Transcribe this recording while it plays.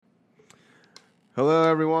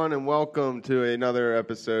Hello, everyone, and welcome to another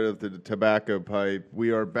episode of the Tobacco Pipe.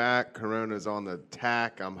 We are back. Corona's on the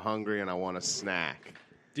tack. I'm hungry and I want a snack.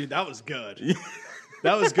 Dude, that was good.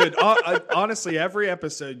 That was good. Honestly, every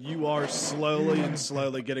episode you are slowly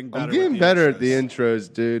getting better. I'm getting better at the intros.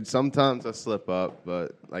 intros, dude. Sometimes I slip up,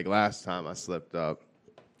 but like last time I slipped up.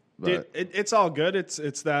 Dude, it's all good.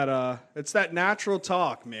 It's that natural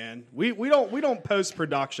talk, man. We don't post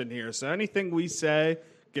production here, so anything we say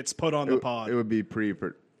gets put on the pod. It would be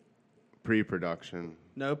pre-production.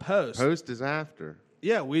 No post. Post is after.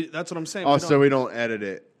 Yeah, that's what I'm saying. Also, we don't edit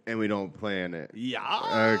it and we don't plan it.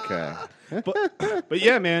 Yeah. Okay. But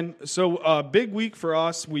yeah, man. So big week for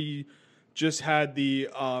us. We just had the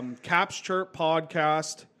Caps Chirp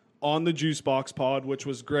podcast on the Juice Box Pod, which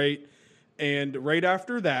was great. And right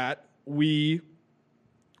after that, we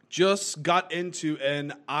just got into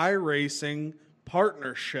an iRacing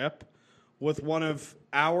partnership with one of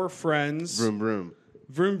our friends. Vroom, vroom.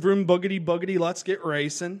 Vroom, vroom, boogity, boogity, let's get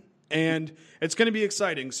racing. And it's going to be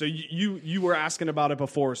exciting. So you were asking about it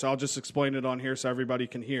before, so I'll just explain it on here so everybody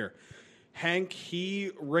can hear. Hank, he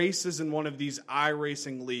races in one of these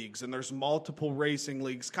iRacing leagues, and there's multiple racing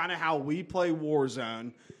leagues, kind of how we play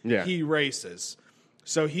Warzone. Yeah. He races.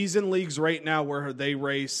 So he's in leagues right now where they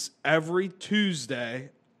race every Tuesday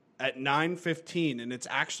at 9:15, and it's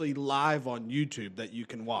actually live on YouTube that you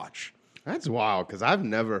can watch. That's wild, because I've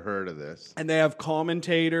never heard of this. And they have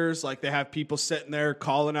commentators, like they have people sitting there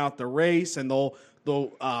calling out the race, and they'll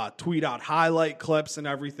tweet out highlight clips and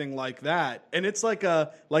everything like that. And it's like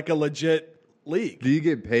a legit league. Do you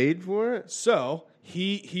get paid for it? So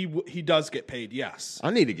he does get paid, yes.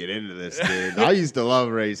 I need to get into this, dude. I used to love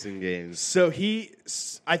racing games. So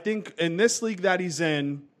I think in this league that he's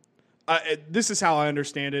in, this is how I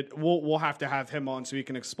understand it. We'll have to have him on so he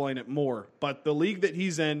can explain it more. But the league that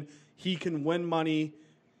he's in, he can win money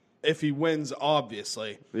if he wins,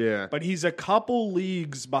 obviously. Yeah. But he's a couple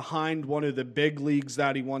leagues behind one of the big leagues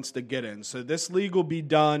that he wants to get in. So this league will be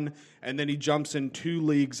done, and then he jumps in 2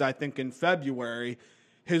 leagues, I think, in February.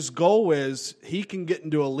 His goal is he can get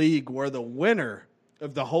into a league where the winner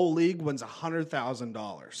of the whole league wins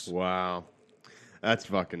 $100,000. Wow. That's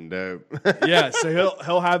fucking dope. Yeah, so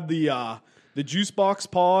he'll have the Juice Box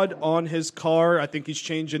Pod on his car. I think he's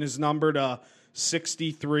changing his number to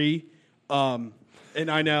 63. And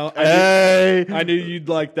I know, I knew you'd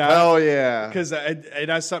like that. Hell yeah. Because it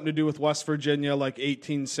has something to do with West Virginia, like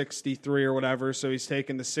 1863 or whatever. So he's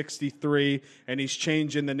taking the 63 and he's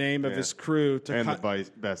changing the name of his crew to the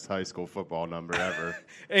best high school football number ever.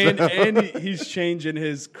 and he's changing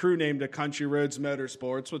his crew name to Country Roads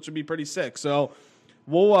Motorsports, which would be pretty sick. So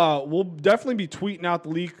we'll definitely be tweeting out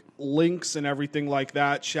the links and everything like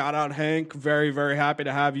that. Shout out Hank, very very happy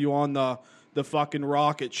to have you on the fucking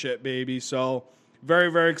rocket ship, baby. So.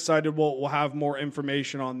 Very, very excited. We'll have more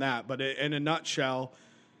information on that. But in a nutshell,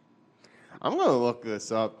 I'm going to look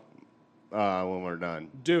this up when we're done.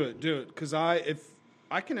 Do it. Because if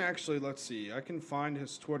I can actually, let's see, I can find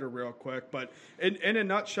his Twitter real quick. But in a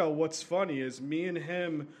nutshell, what's funny is me and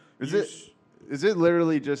him. Is it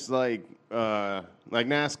literally just like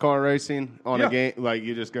NASCAR racing on a game? Like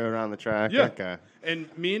you just go around the track? Yeah. Okay.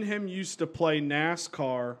 And me and him used to play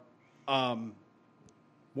NASCAR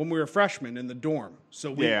when we were freshmen in the dorm. So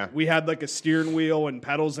we had like a steering wheel and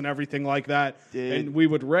pedals and everything like that, and we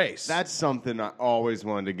would race. That's something I always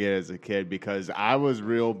wanted to get as a kid because I was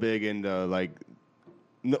real big into I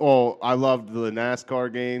loved the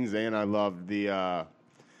NASCAR games and I loved the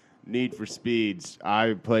Need for Speeds.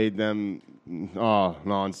 I played them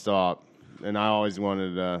nonstop. And I always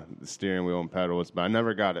wanted the steering wheel and pedals, but I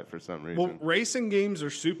never got it for some reason. Well, racing games are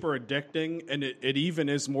super addicting, and it even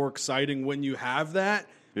is more exciting when you have that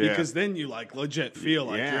because then you like legit feel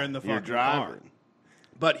like you're in the fucking car.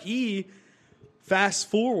 But fast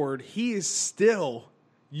forward, he is still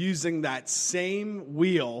using that same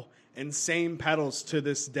wheel and same pedals to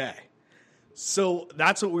this day. So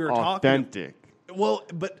that's what we were talking about. Authentic. Well,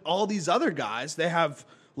 but all these other guys, they have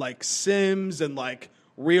like Sims and like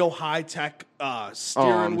real high-tech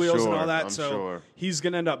steering wheels and all that. So he's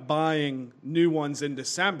going to end up buying new ones in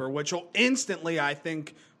December, which will instantly, I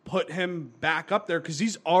think, put him back up there because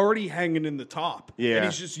he's already hanging in the top. Yeah. And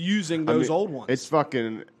he's just using those old ones.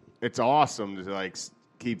 It's awesome to like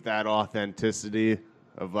keep that authenticity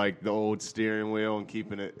of like the old steering wheel and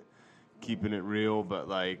keeping it real. But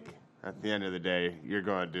like at the end of the day, you're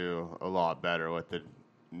going to do a lot better with the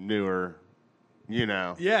newer.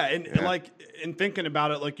 Yeah, and thinking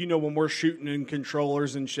about it, like, when we're shooting and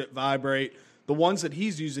controllers and shit vibrate, the ones that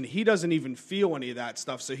he's using, he doesn't even feel any of that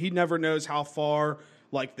stuff, so he never knows how far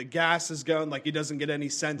like the gas is going, like he doesn't get any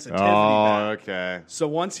sensitivity Oh, back. okay. So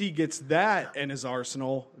once he gets that in his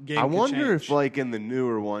arsenal, game I could wonder change. if, like, in the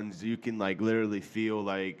newer ones, you can, like, literally feel,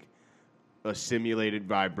 like, a simulated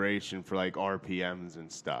vibration for, like, RPMs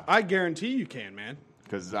and stuff. I guarantee you can, man.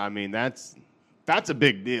 Because, I mean, that's a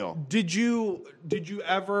big deal. Did you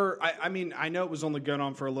ever, I mean, I know it was only going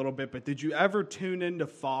on for a little bit, but did you ever tune into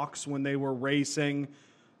Fox when they were racing?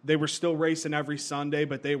 They were still racing every Sunday,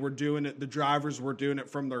 but they were doing it, the drivers were doing it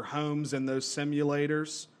from their homes in those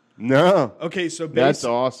simulators. No. Okay, so That's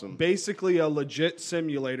awesome. Basically a legit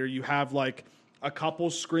simulator. You have like a couple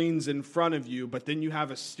screens in front of you, but then you have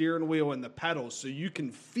a steering wheel and the pedals, so you can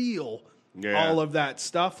feel all of that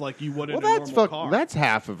stuff like you would in a normal car. That's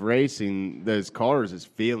half of racing those cars is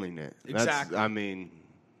feeling it. Exactly. I mean,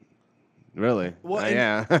 really. Well,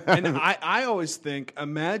 yeah. And I always think,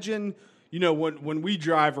 imagine, you know, when we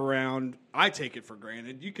drive around, I take it for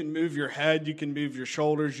granted. You can move your head, you can move your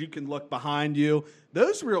shoulders, you can look behind you.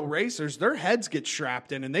 Those real racers, their heads get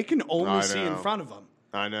strapped in, and they can only see in front of them.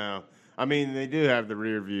 I know. I mean, they do have the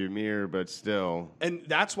rear view mirror, but still. And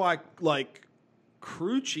that's why, like,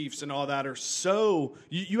 crew chiefs and all that are so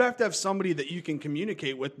you have to have somebody that you can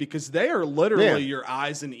communicate with, because they are literally your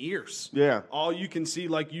eyes and ears. Yeah. All you can see,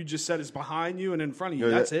 like you just said, is behind you and in front of you.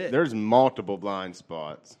 That's it. There's multiple blind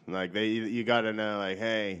spots. Like you got to know, like,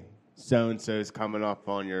 hey, so and so's coming up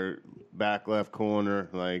on your back left corner.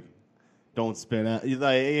 Like, don't spin out.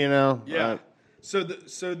 Like, you know. Yeah.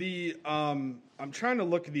 I'm trying to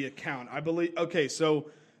look at the account. I believe. Okay, so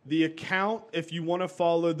the account, if you want to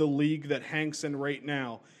follow the league that Hank's in right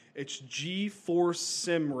now, it's G4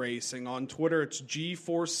 Sim Racing. On Twitter, it's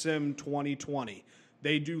G4 Sim 2020.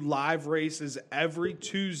 They do live races every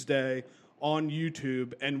Tuesday on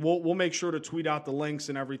YouTube, and we'll make sure to tweet out the links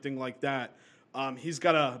and everything like that. He's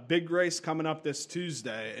got a big race coming up this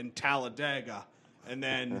Tuesday in Talladega, and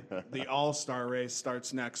then the All-Star race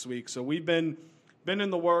starts next week. So we've been in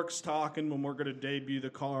the works talking when we're going to debut the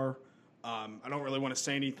car. I don't really want to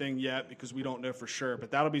say anything yet because we don't know for sure,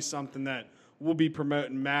 but that'll be something that we'll be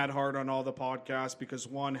promoting mad hard on all the podcasts, because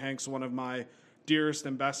one, Hank's one of my dearest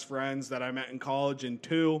and best friends that I met in college, and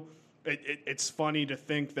two, it's funny to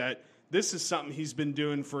think that this is something he's been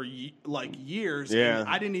doing for years, and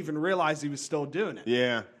I didn't even realize he was still doing it.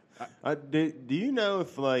 Yeah. Do you know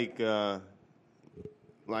if they're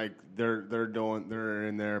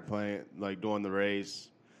in there playing, like, doing the race?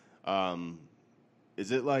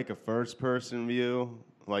 Is it like a first-person view,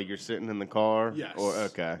 like you're sitting in the car? Yes. Or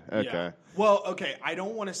okay. Yeah. Well, okay, I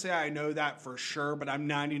don't want to say I know that for sure, but I'm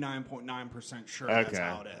 99.9% sure that's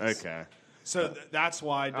how it is. Okay. So that's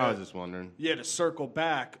why. I was just wondering. Yeah, to circle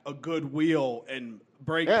back, a good wheel and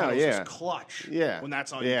brake pedals is clutch. Yeah. When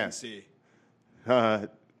that's all you can see.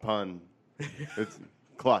 Pun. It's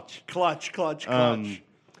clutch. Clutch.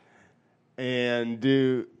 And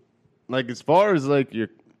as far as like your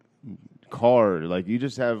car, like you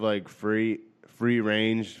just have like free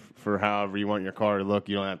range for however you want your car to look.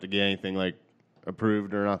 You don't have to get anything like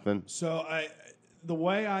approved or nothing. So the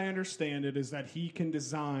way I understand it is that he can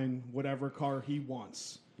design whatever car he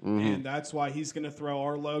wants. And that's why he's going to throw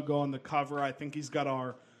our logo on the cover. I think he's got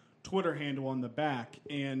our Twitter handle on the back.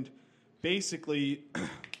 And basically,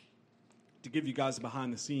 to give you guys a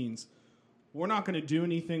behind the scenes, we're not going to do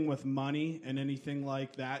anything with money and anything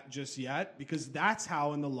like that just yet, because that's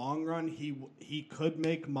how in the long run he could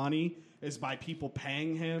make money, is by people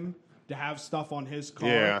paying him to have stuff on his car.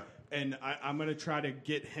 Yeah. And I'm going to try to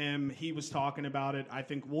get him. He was talking about it. I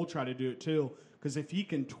think we'll try to do it too, because if he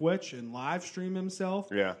can Twitch and live stream himself,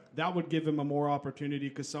 that would give him a more opportunity,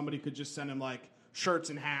 because somebody could just send him like shirts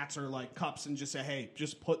and hats or like cups and just say, hey,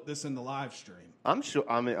 just put this in the live stream. I'm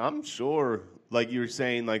sure, like you were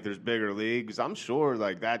saying, like there's bigger leagues. I'm sure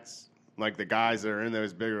like that's like the guys that are in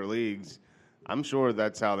those bigger leagues. I'm sure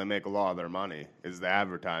that's how they make a lot of their money, is the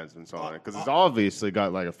advertisements on it, because it's obviously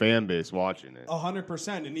got like a fan base watching it.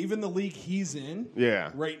 100%. And even the league he's in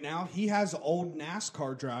right now, he has old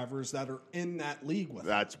NASCAR drivers that are in that league with him.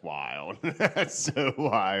 That's wild. That's so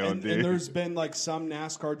wild, dude. And there's been like some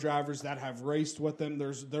NASCAR drivers that have raced with him.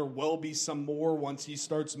 There will be some more once he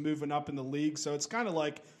starts moving up in the league. So it's kind of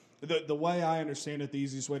like, the way I understand it, the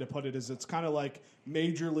easiest way to put it is it's kind of like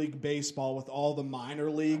Major League Baseball with all the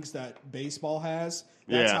minor leagues that baseball has.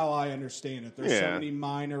 That's how I understand it. There's so many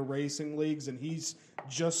minor racing leagues, and he's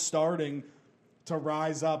just starting to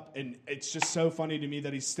rise up, and it's just so funny to me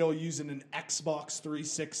that he's still using an Xbox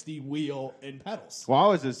 360 wheel and pedals.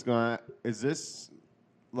 Well, is this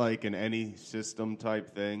like an any system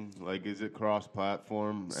type thing? Like, is it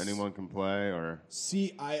cross-platform? Anyone can play, or?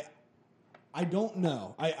 See, I don't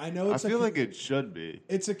know. I know I feel like it should be.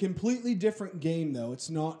 It's a completely different game, though. It's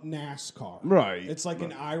not NASCAR. Right. It's like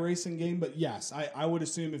an iRacing game, but yes, I would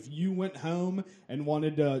assume if you went home and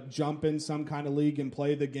wanted to jump in some kind of league and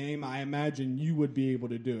play the game, I imagine you would be able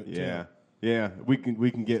to do it, too. Yeah, we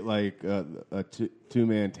can get like a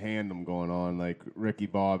two-man tandem going on, like Ricky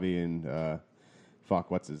Bobby and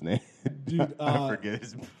what's his name? Dude, I forget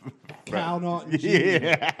his Cal Naughton Jr.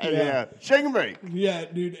 Yeah. Shake and bake. Yeah,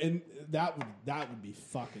 dude, and that would be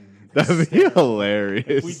fucking. That would be hilarious.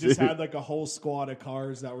 If we just had like a whole squad of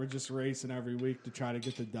cars that were just racing every week to try to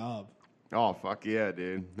get the dub. Oh fuck yeah,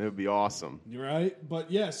 dude! That would be awesome. You're right, but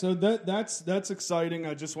yeah, so that's exciting.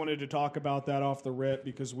 I just wanted to talk about that off the rip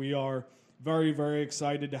because we are very, very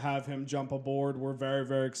excited to have him jump aboard. We're very,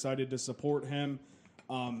 very excited to support him.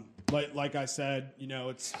 Like I said,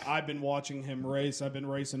 I've been watching him race. I've been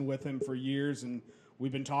racing with him for years, and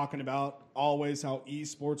we've been talking about always how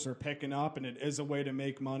esports are picking up, and it is a way to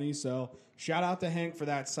make money. So shout out to Hank for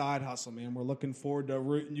that side hustle, man. We're looking forward to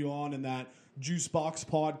rooting you on in that Juicebox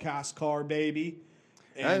podcast car, baby.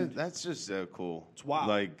 And that's just so cool. It's wild.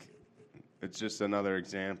 Like, it's just another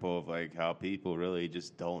example of like how people really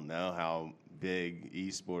just don't know how big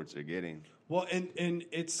esports are getting. Well, and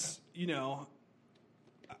it's,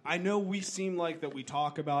 I know we seem like that we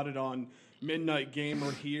talk about it on Midnight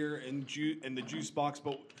Gamer here in the Juice Box,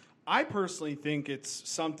 but I personally think it's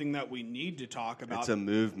something that we need to talk about. It's a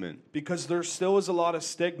movement. Because there still is a lot of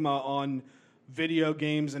stigma on video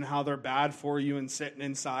games and how they're bad for you and sitting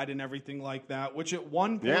inside and everything like that, which at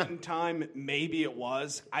one point in time, maybe it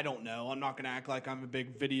was. I don't know. I'm not going to act like I'm a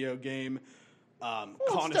big video game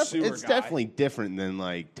connoisseur It's guy. definitely different than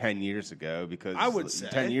like 10 years ago because I would say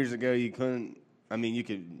 10 years ago you couldn't. I mean, you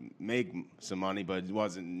could make some money, but it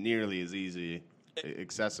wasn't nearly as easy,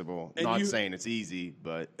 accessible. Not saying it's easy,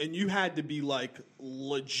 but and you had to be like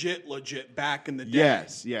legit back in the day.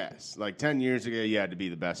 Yes. Like 10 years ago, you had to be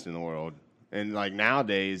the best in the world, and like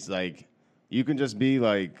nowadays, like you can just be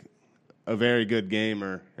like a very good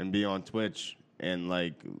gamer and be on Twitch, and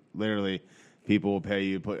like literally, people will pay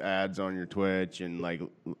you to put ads on your Twitch, and like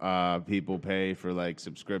people pay for like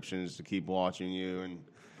subscriptions to keep watching you, and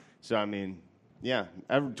so I mean. Yeah,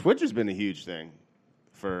 Twitch has been a huge thing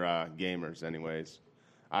for gamers anyways.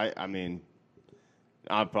 I mean,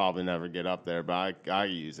 I'll probably never get up there, but I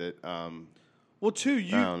use it. Well, too,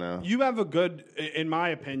 I don't know. You have a good, in my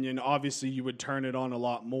opinion, obviously you would turn it on a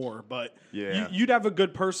lot more, but yeah. you'd have a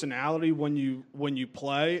good personality when you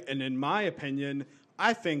play, and in my opinion,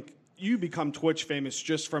 I think you become Twitch famous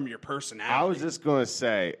just from your personality. I was just going to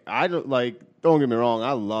say, don't get me wrong,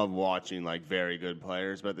 I love watching like very good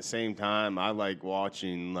players, but at the same time, I like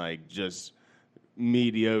watching like just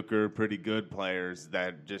mediocre, pretty good players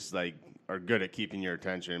that just like are good at keeping your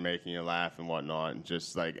attention and making you laugh and whatnot and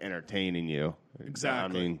just like entertaining you.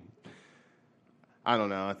 Exactly. I mean, I don't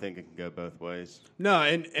know. I think it can go both ways. No,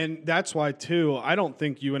 and that's why, too, I don't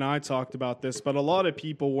think you and I talked about this, but a lot of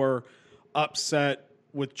people were upset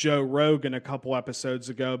with Joe Rogan a couple episodes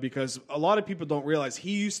ago because a lot of people don't realize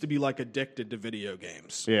he used to be like addicted to video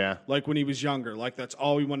games. Yeah. Like when he was younger, like that's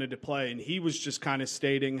all he wanted to play. And he was just kind of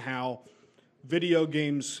stating how video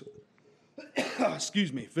games,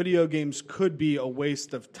 video games could be a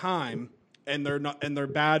waste of time and they're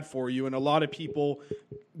bad for you. And a lot of people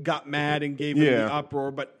got mad and gave him the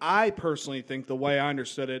uproar. But I personally think the way I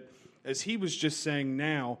understood it is he was just saying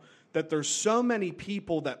now that there's so many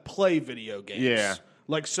people that play video games. Yeah.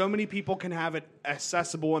 Like, so many people can have it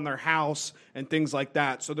accessible in their house and things like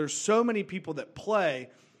that. So there's so many people that play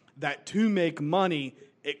that to make money,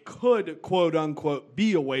 it could, quote unquote,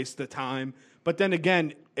 be a waste of time. But then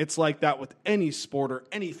again, it's like that with any sport or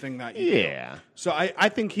anything that you do. So I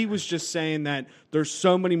think he was just saying that there's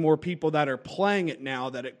so many more people that are playing it now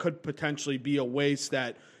that it could potentially be a waste,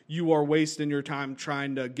 that you are wasting your time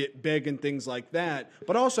trying to get big and things like that.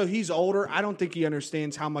 But also, he's older. I don't think he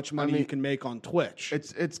understands how much money you can make on Twitch.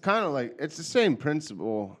 It's kind of like, it's the same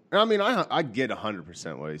principle. I mean, I get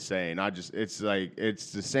 100% what he's saying.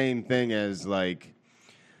 It's the same thing as like,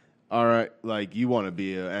 all right, like you want to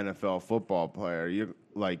be an NFL football player.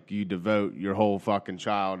 You devote your whole fucking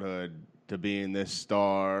childhood to being this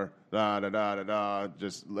star,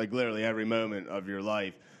 just like literally every moment of your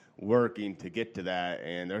life working to get to that,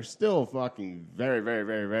 and there's still a fucking very, very,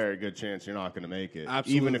 very, very good chance you're not going to make it.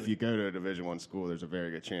 Absolutely. Even if you go to a Division I school, there's a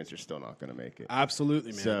very good chance you're still not going to make it.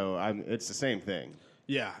 Absolutely, man. So it's the same thing.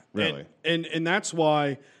 Yeah. Really. And that's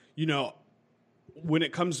why, when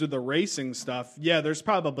it comes to the racing stuff, there's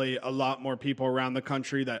probably a lot more people around the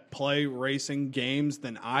country that play racing games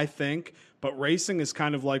than I think, but racing is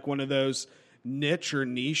kind of like one of those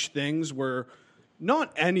niche things where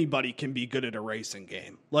not anybody can be good at a racing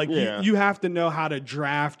game. Like, Yeah. you have to know how to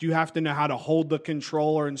draft. You have to know how to hold the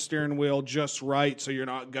controller and steering wheel just right so you're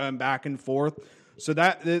not going back and forth. So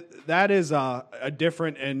that is a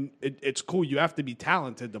different, and it's cool. You have to be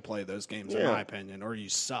talented to play those games, in my opinion, or you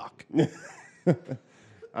suck.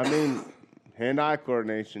 I mean, hand-eye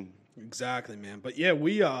coordination. Exactly, man. But yeah,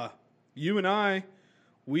 you and I,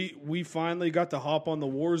 we finally got to hop on the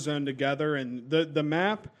Warzone together, and the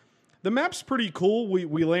map's pretty cool.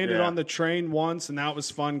 We landed on the train once, and that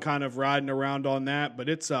was fun, kind of riding around on that. But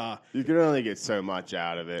it's you can only get so much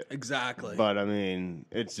out of it. Exactly. But I mean,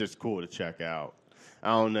 it's just cool to check out.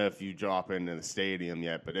 I don't know if you drop into the stadium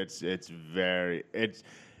yet, but it's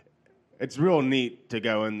real neat to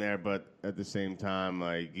go in there. But at the same time,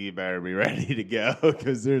 like, you better be ready to go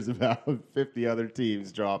because there's about 50 other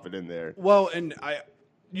teams dropping in there. Well, and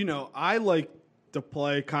I like to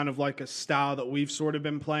play kind of like a style that we've sort of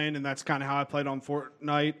been playing, and that's kind of how I played on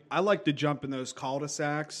Fortnite. I like to jump in those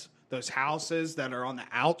cul-de-sacs, those houses that are on the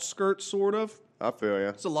outskirts, sort of. I feel you.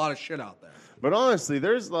 There's a lot of shit out there. But honestly,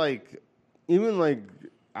 there's like, even like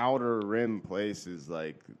outer rim places,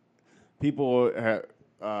 like people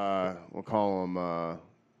we'll call them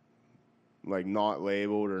like not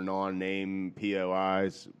labeled or non-name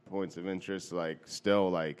POIs, points of interest, like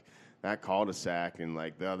still like that cul-de-sac and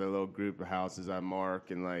like the other little group of houses I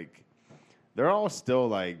mark, and like they're all still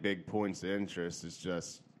like big points of interest. It's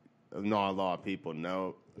just not a lot of people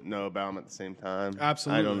know about them at the same time.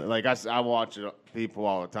 Absolutely. I don't like I watch people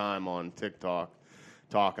all the time on TikTok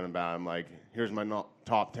talking about them, like, here's my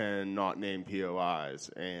top 10 not named POIs,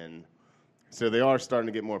 and so they are starting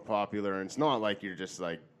to get more popular. And it's not like you're just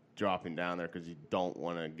like dropping down there because you don't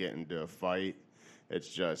want to get into a fight. It's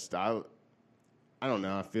just I don't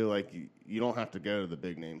know. I feel like you don't have to go to the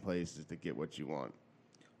big name places to get what you want.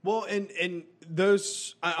 Well, and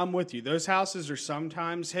those, I'm with you. Those houses are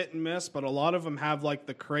sometimes hit and miss, but a lot of them have like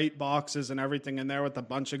the crate boxes and everything in there with a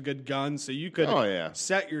bunch of good guns, so you could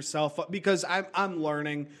set yourself up. Because I'm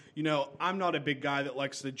learning, I'm not a big guy that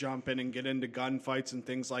likes to jump in and get into gunfights and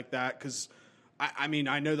things like that. Because I mean,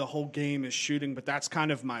 I know the whole game is shooting, but that's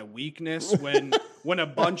kind of my weakness when a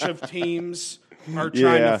bunch of teams are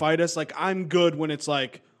trying to fight us. Like, I'm good when it's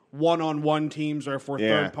like one-on-one teams or if we're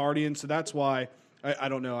third party, and so that's why. I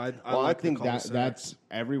don't know. I think that's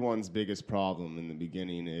everyone's biggest problem in the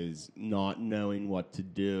beginning is not knowing what to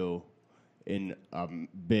do in a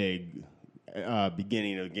big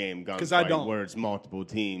beginning of the game gunfight where it's multiple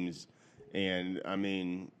teams. And, I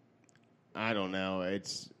mean, I don't know. I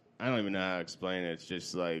don't even know how to explain it. It's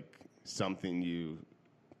just like something you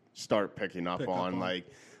start picking up on.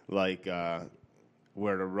 Like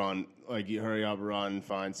where to run. Like, you hurry up, run,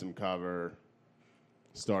 find some cover,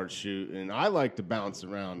 start shooting. I like to bounce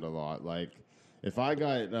around a lot. Like, if I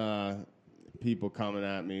got people coming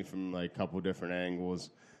at me from like a couple different angles,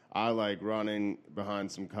 I like running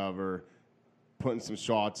behind some cover, putting some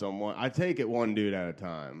shots on one. I take it one dude at a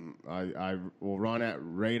time. I will run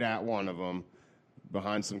right at one of them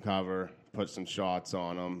behind some cover, put some shots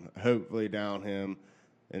on him, hopefully down him.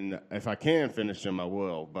 And if I can finish him, I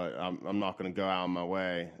will. But I'm not going to go out of my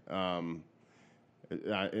way.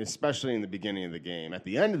 Especially in the beginning of the game. At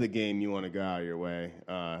the end of the game, you want to go out of your way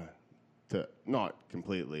to not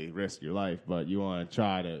completely risk your life, but you want to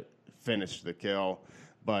try to finish the kill.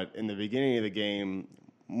 But in the beginning of the game,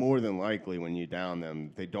 more than likely when you down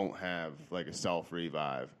them, they don't have like a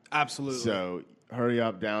self-revive. Absolutely. So hurry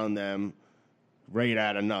up, down them, right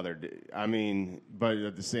at another. I mean, but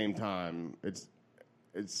at the same time, it's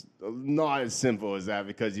not as simple as that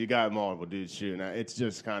because you got multiple dudes shooting. It's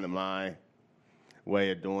just kind of my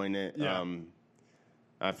way of doing it. Yeah.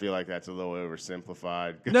 I feel like that's a little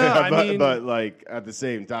oversimplified. No, but like at the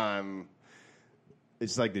same time,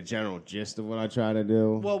 it's like the general gist of what I try to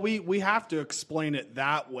do. Well, we have to explain it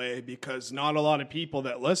that way because not a lot of people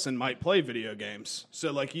that listen might play video games.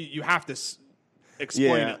 So like you have to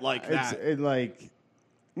explain it like that. Like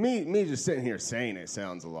me just sitting here saying it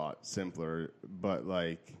sounds a lot simpler, but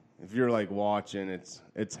like if you're like watching,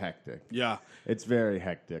 it's hectic. Yeah, it's very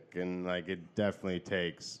hectic, and like it definitely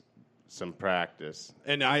takes some practice.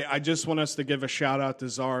 And I just want us to give a shout out to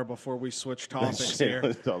Zara before we switch topics here. It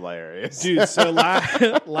was hilarious, dude. So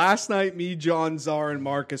last night, me, John, Zara, and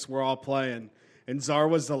Marcus were all playing. And Zara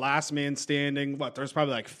was the last man standing. There's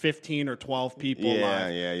probably like 15 or 12 people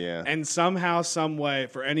left. Yeah. And somehow, some way,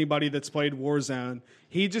 for anybody that's played Warzone,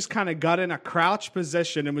 he just kind of got in a crouch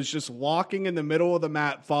position and was just walking in the middle of the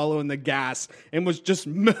map, following the gas, and was just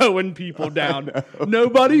mowing people down.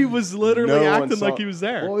 Nobody was literally acting like he was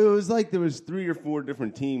there. Well, it was like there was 3 or 4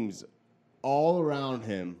 different teams all around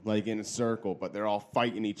him, like in a circle, but they're all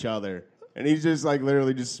fighting each other And he's just like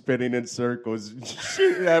literally just spinning in circles,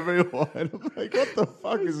 shooting everyone. I'm like, what the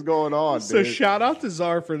fuck is going on, So dude? shout out to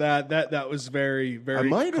Czar for that. That was very, very I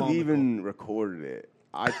might have comical. even recorded it.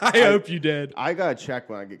 I hope you did. I gotta check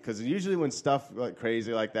when I get, because usually when stuff like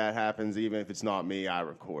crazy like that happens, even if it's not me, I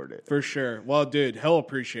record it. For sure. Well, dude, he'll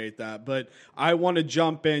appreciate that. But I want to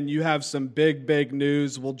jump in. You have some big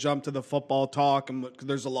news. We'll jump to the football talk, and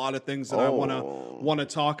there's a lot of things that I want to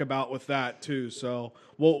talk about with that too. So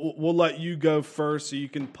we'll let you go first, so you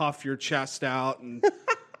can puff your chest out and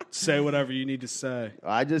say whatever you need to say.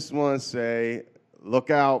 I just want to say, look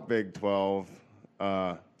out, Big 12.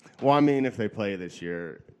 Well, I mean, if they play this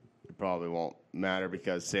year, it probably won't matter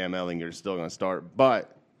because Sam Ehlinger is still going to start.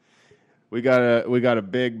 But we got a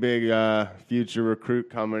big future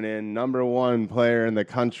recruit coming in. Number 1 player in the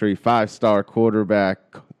country, 5-star quarterback,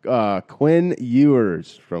 Quinn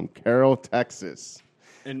Ewers from Carroll, Texas.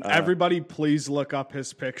 And everybody, please look up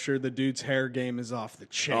his picture. The dude's hair game is off the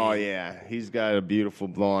chain. Oh yeah, he's got a beautiful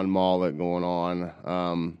blonde mullet going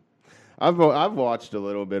on. I've watched a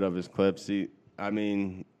little bit of his clips.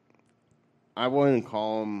 I wouldn't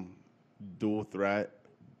call him dual threat,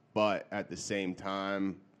 but at the same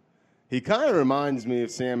time, he kind of reminds me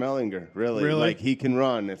of Sam Ehlinger, really. Like, he can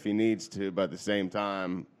run if he needs to, but at the same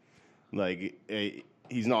time, like,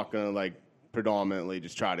 he's not going to, like, predominantly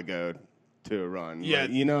just try to go to a run. Yeah.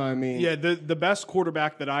 Like, you know what I mean? Yeah, the best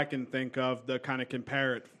quarterback that I can think of to kind of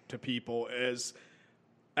compare it to people is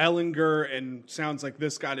Ehlinger, and sounds like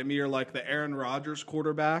this guy to me, are like the Aaron Rodgers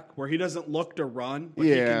quarterback, where he doesn't look to run, but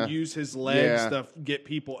he can use his legs to get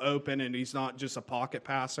people open, and he's not just a pocket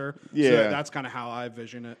passer. Yeah. So that's kind of how I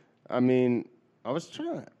vision it. I mean, I was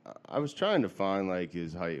trying to find, like,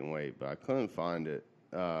 his height and weight, but I couldn't find it.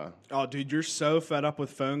 Oh, dude, you're so fed up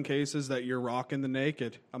with phone cases that you're rocking the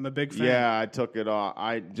naked. I'm a big fan. Yeah, I took it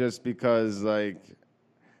off. Just because, like,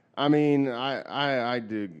 I mean, I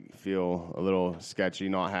do feel a little sketchy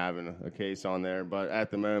not having a case on there, but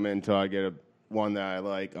at the moment, until I get one that I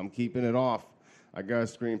like, I'm keeping it off. I got a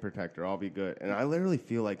screen protector. I'll be good. And I literally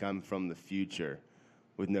feel like I'm from the future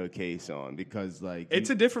with no case on, because, like, it's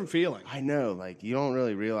a different feeling. I know, like, you don't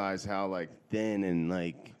really realize how, like, thin and,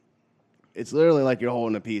 like, it's literally like you're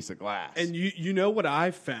holding a piece of glass. And you know what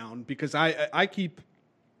I've found, because I keep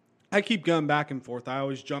going back and forth. I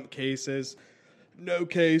always jump cases, no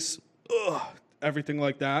case, everything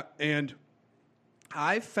like that. And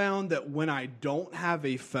I've found that when I don't have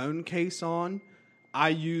a phone case on, I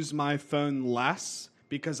use my phone less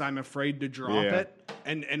because I'm afraid to drop it.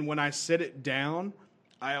 And when I sit it down,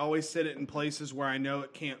 I always sit it in places where I know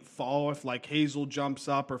it can't fall if, like, Hazel jumps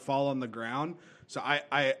up or fall on the ground. So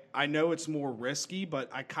I know it's more risky, but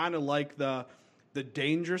I kind of like the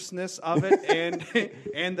dangerousness of it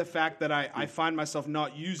and the fact that I find myself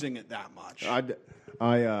not using it that much.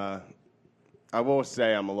 I will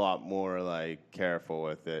say I'm a lot more, like, careful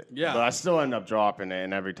with it. Yeah. But I still end up dropping it,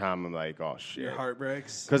 and every time I'm like, oh, shit. Your heart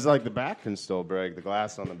breaks? Because, like, the back can still break, the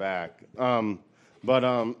glass on the back. But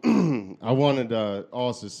I wanted to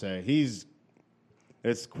also say,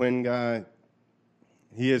 this Quinn guy,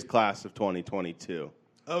 he is class of 2022.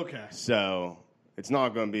 Okay. So it's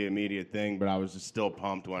not going to be an immediate thing, but I was just still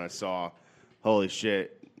pumped when I saw, holy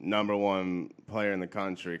shit, number 1 player in the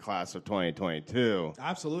country, class of 2022.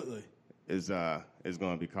 Absolutely. Is going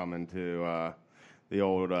to be coming to the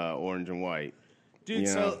old orange and white. Dude,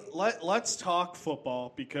 so let's talk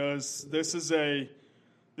football, because this is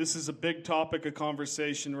a big topic of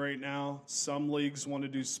conversation right now. Some leagues want to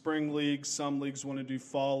do spring leagues. Some leagues want to do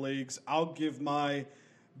fall leagues. I'll give my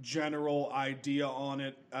general idea on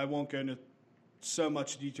it. I won't go into so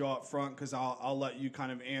much detail up front because I'll let you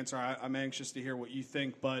kind of answer. I'm anxious to hear what you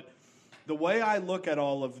think. But the way I look at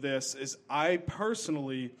all of this is I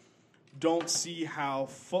personally don't see how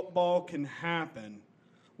football can happen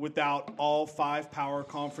without all 5 power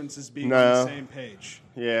conferences being on the same page.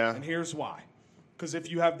 Yeah. And here's why. Because if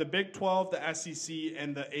you have the Big 12, the SEC,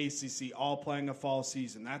 and the ACC all playing a fall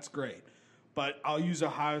season, that's great. But I'll use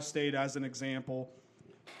Ohio State as an example.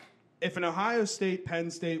 If an Ohio State,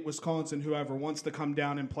 Penn State, Wisconsin, whoever wants to come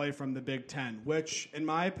down and play from the Big 10, which, in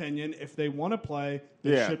my opinion, if they want to play,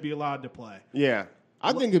 they should be allowed to play. Yeah.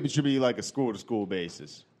 I think it should be like a school-to-school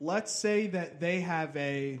basis. Let's say that they have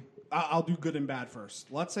I'll do good and bad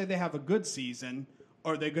first. Let's say they have a good season.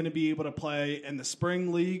 Are they going to be able to play in the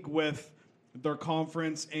spring league with their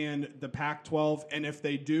conference and the Pac-12? And if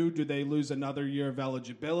they do they lose another year of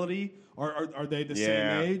eligibility? Or are they the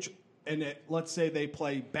same age? And let's say they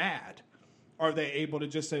play bad. Are they able to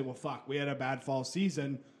just say, well, fuck, we had a bad fall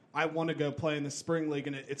season. I want to go play in the spring league,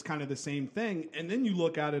 and it's kind of the same thing. And then you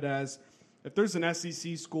look at it as, if there's an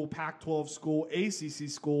SEC school, Pac-12 school, ACC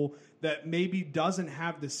school that maybe doesn't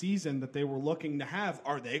have the season that they were looking to have,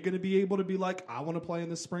 are they going to be able to be like, I want to play in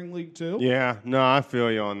the spring league too? Yeah, no, I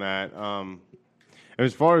feel you on that.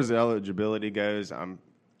 As far as the eligibility goes, I'm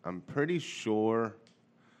pretty sure.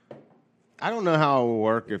 I don't know how it will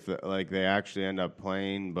work if they actually end up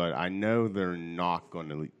playing, but I know they're not going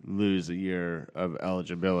to lose a year of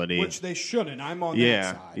eligibility, which they shouldn't. I'm on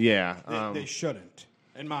that side. Yeah, they shouldn't,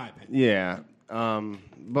 in my opinion. Yeah,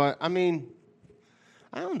 but I mean,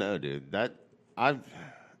 I don't know, dude.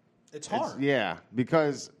 It's hard.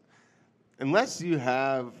 Because unless you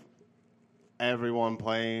have everyone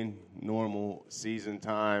playing normal season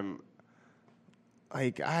time,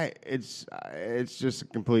 it's just a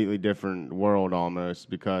completely different world almost,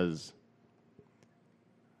 because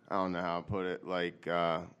I don't know how to put it.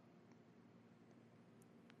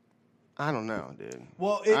 I don't know, dude.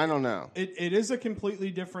 Well, I don't know. It is a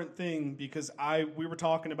completely different thing, because we were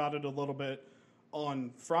talking about it a little bit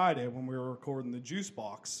on Friday when we were recording the Juice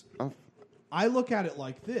Box. I look at it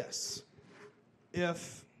like this: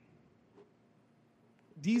 if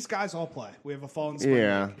these guys all play, we have a fall and spring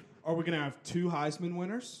league. Are we going to have 2 Heisman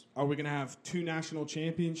winners? Are we going to have 2 national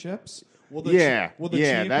championships? Will the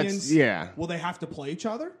champions? Will they have to play each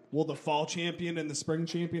other? Will the fall champion and the spring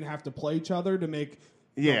champion have to play each other to make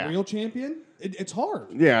the real champion? It's hard.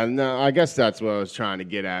 Yeah, no, I guess that's what I was trying to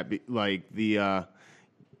get at. You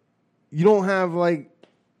don't have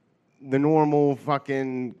the normal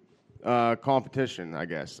fucking competition. I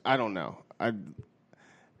guess I don't know.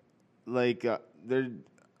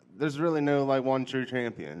 There's really no one true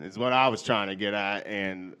champion is what I was trying to get at,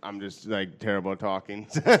 and I'm just terrible at talking.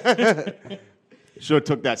 Should have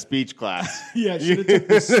took that speech class. Yeah, should have took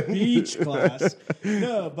the speech class.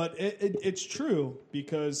 No, but it's true,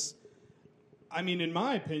 because, I mean, in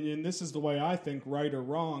my opinion, this is the way I think, right or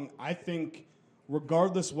wrong. I think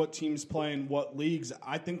regardless what teams play in what leagues,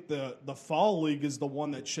 I think the fall league is the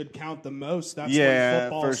one that should count the most. That's when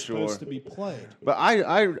football is supposed to be played. But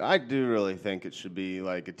I do really think it should be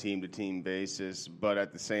a team-to-team basis. But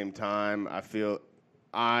at the same time, I feel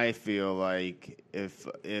like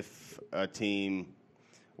if a team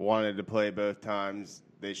wanted to play both times,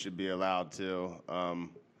 they should be allowed to.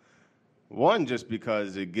 One, just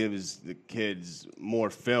because it gives the kids more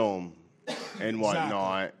film and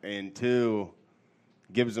whatnot, and 2,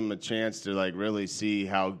 gives them a chance to really see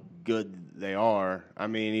how good they are. I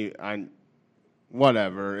mean,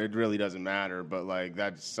 whatever, it really doesn't matter, but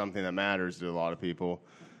that's something that matters to a lot of people.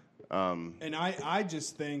 And I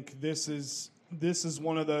just think this is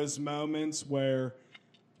one of those moments where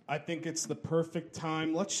I think it's the perfect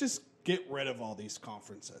time. Let's just get rid of all these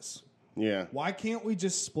conferences. Yeah. Why can't we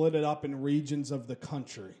just split it up in regions of the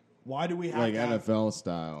country? Why do we have NFL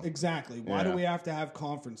style? Exactly. Why do we have to have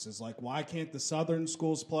conferences? Why can't the southern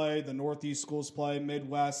schools play, the northeast schools play,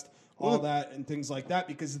 Midwest, all that, and things like that?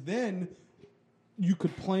 Because then you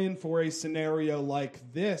could plan for a scenario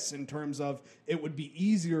like this in terms of it would be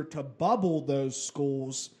easier to bubble those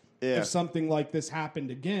schools if something like this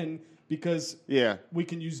happened again, because we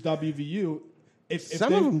can use WVU.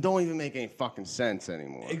 Some of them don't even make any fucking sense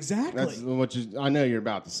anymore. Exactly. That's what I know you're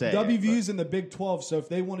about to say. WVU's in the Big 12, so if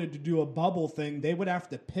they wanted to do a bubble thing, they would have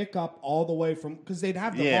to pick up all the way from, because they'd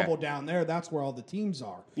have the bubble down there. That's where all the teams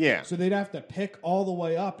are. Yeah. So they'd have to pick all the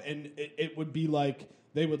way up, and it would be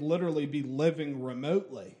they would literally be living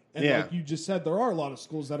remotely. And like you just said, there are a lot of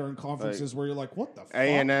schools that are in conferences where you're like, what the fuck?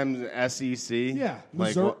 A&M's SEC. Yeah.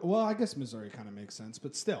 Missouri, well, I guess Missouri kind of makes sense,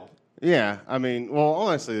 but still. Yeah, I mean, well,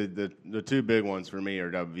 honestly, the 2 big ones for me are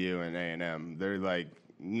W and A&M. They're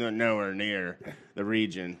nowhere near the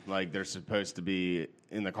region they're supposed to be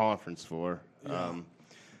in the conference for. Yeah.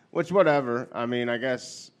 Which, whatever. I mean, I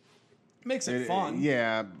guess makes it fun.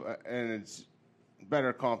 Yeah, and it's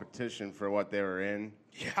better competition for what they were in.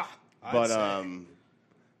 Yeah, but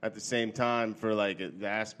at the same time, for the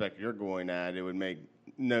aspect you're going at, it would make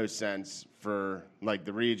no sense for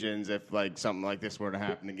the regions if something like this were to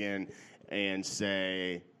happen again, and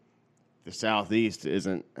say the Southeast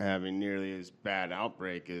isn't having nearly as bad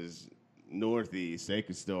outbreak as Northeast. They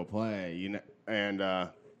could still play, and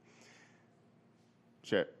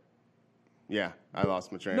shit. Yeah, I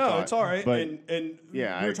lost my train of thought. No, it's all right. But, and we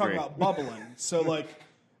were talking about bubbling. So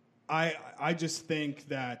I just think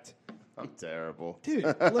that I'm terrible. Dude,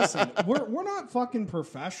 listen, we're not fucking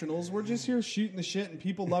professionals. We're just here shooting the shit, and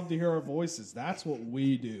people love to hear our voices. That's what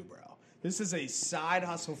we do, bro. This is a side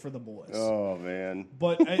hustle for the boys. Oh, man.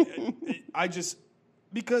 But I just,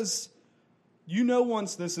 because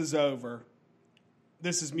once this is over,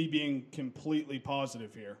 this is me being completely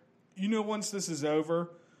positive here. Once this is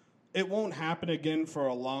over, it won't happen again for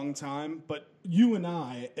a long time, but you and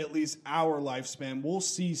I, at least our lifespan, we'll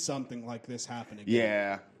see something like this happen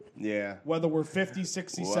again. Yeah. Whether we're 50,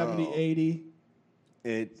 60, 70, 80.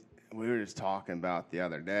 We were just talking about the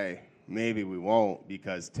other day. Maybe we won't,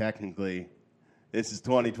 because technically this is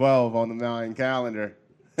 2012 on the Mayan calendar.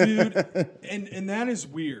 Dude, and that is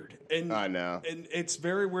weird. And I know. And it's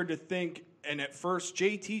very weird to think. And at first,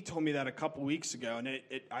 JT told me that a couple weeks ago, and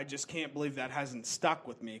I just can't believe that hasn't stuck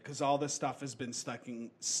with me, because all this stuff has been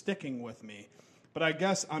sticking with me. But I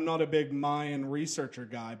guess I'm not a big Mayan researcher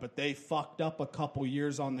guy, but they fucked up a couple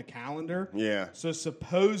years on the calendar. Yeah. So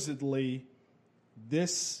supposedly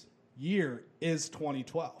this year is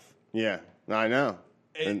 2012. Yeah, I know.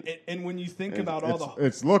 And when you think about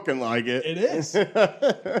it's looking like it. It is.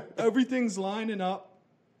 Everything's lining up.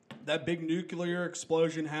 That big nuclear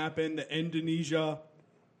explosion happened. The Indonesia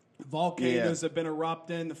volcanoes have been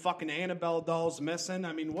erupting. The fucking Annabelle doll's missing.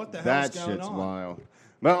 I mean, what the hell's going on? That shit's wild.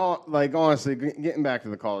 But like, honestly, getting back to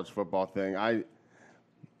the college football thing, I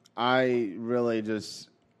really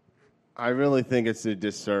think it's a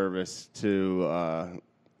disservice to.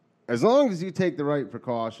 As long as you take the right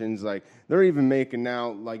precautions, like they're even making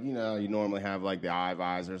now, like, you know, you normally have like the eye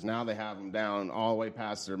visors. Now they have them down all the way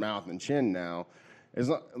past their mouth and chin now. It's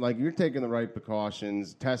like you're taking the right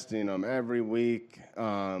precautions, testing them every week.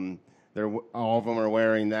 All of them are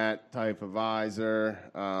wearing that type of visor,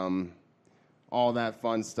 all that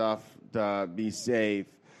fun stuff to be safe.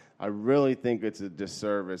 I really think it's a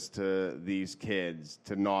disservice to these kids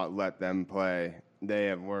to not let them play. They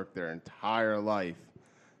have worked their entire life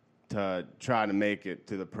to try to make it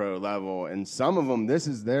to the pro level, and some of them, this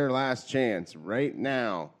is their last chance right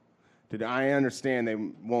now. I understand they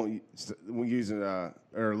won't use it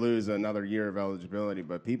or lose another year of eligibility,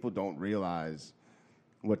 but people don't realize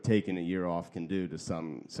what taking a year off can do to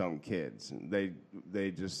some kids. They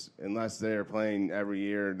just, unless they're playing every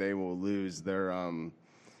year, they will lose their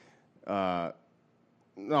not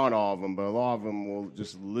all of them, but a lot of them will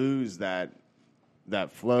just lose that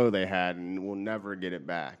flow they had and will never get it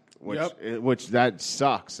back. Which that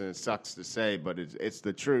sucks, and it sucks to say, but it's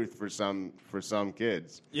the truth for some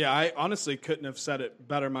kids. Yeah, I honestly couldn't have said it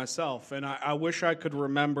better myself, and I wish I could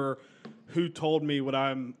remember who told me what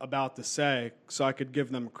I'm about to say so I could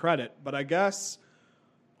give them credit. But I guess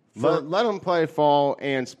let them play fall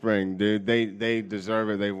and spring, dude. They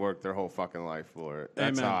deserve it. They worked their whole fucking life for it.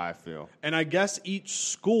 That's Amen. how I feel. And I guess each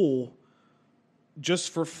school,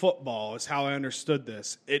 just for football, is how I understood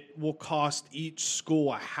this. It will cost each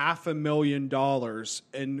school $500,000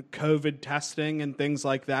 in COVID testing and things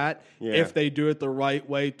like that if they do it the right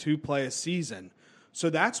way to play a season. So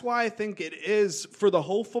that's why I think it is, for the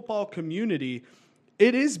whole football community,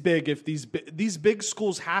 it is big if these big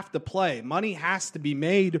schools have to play. Money has to be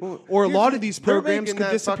made, or a lot of these programs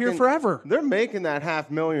could disappear forever. They're making that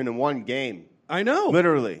 $500,000 in one game. I know.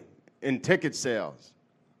 Literally, in ticket sales.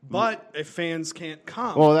 But if fans can't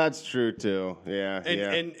come. Well, that's true, too. Yeah,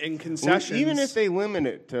 and concessions. Well, even if they limit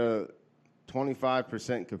it to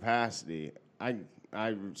 25% capacity, I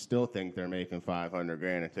still think they're making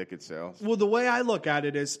 $500,000 in ticket sales. Well, the way I look at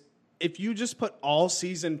it is, if you just put all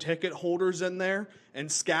season ticket holders in there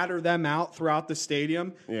and scatter them out throughout the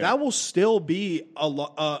stadium, that will still be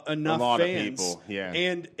enough fans. Of people, yeah.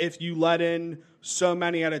 And if you let in so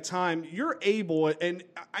many at a time, you're able, and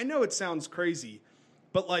I know it sounds crazy,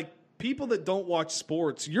 but like people that don't watch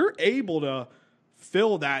sports, you're able to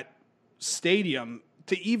fill that stadium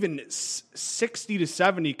to even 60 to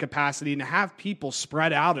 70 capacity and have people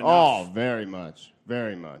spread out enough. Oh, very much.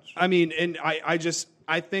 Very much. I mean, and I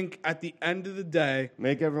think at the end of the day,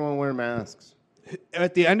 make everyone wear masks.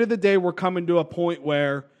 At the end of the day, we're coming to a point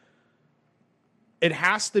where it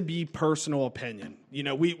has to be personal opinion. You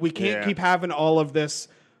know, we can't keep having all of this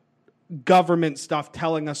government stuff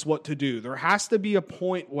telling us what to do. There has to be a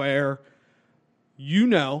point where, you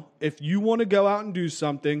know, if you want to go out and do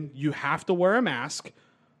something, you have to wear a mask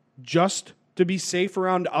just to be safe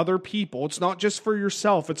around other people. It's not just for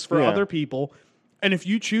yourself, it's for other people. And if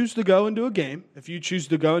you choose to go into a game, if you choose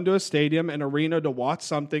to go into a stadium, an arena to watch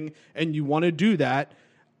something, and you want to do that,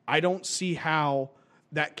 I don't see how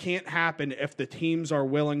that can't happen if the teams are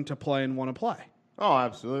willing to play and want to play. Oh,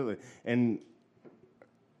 absolutely. And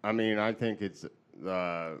I mean, I think it's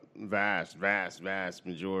the vast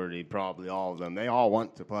majority, probably all of them. They all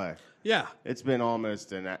want to play. Yeah. It's been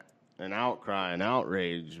almost an outcry, an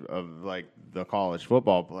outrage of, like, the college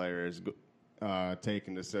football players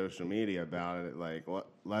taking to social media about it, like,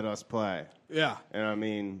 let us play. Yeah. And, I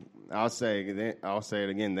mean, I'll say it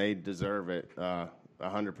again, they deserve it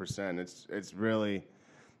 100%. It's really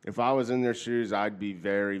if I was in their shoes, I'd be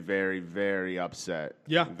very, very, very upset.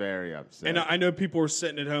 Yeah. Very upset. And I know people are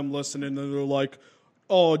sitting at home listening, and they're like,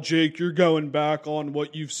 oh, Jake, you're going back on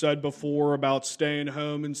what you've said before about staying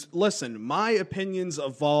home. And listen, my opinions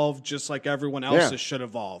evolve just like everyone else's should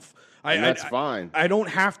evolve. That's fine. I don't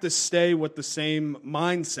have to stay with the same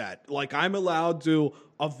mindset. Like, I'm allowed to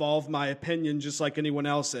evolve my opinion just like anyone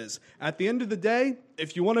else is. At the end of the day,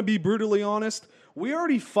 if you want to be brutally honest, we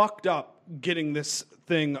already fucked up getting this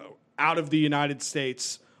thing out of the United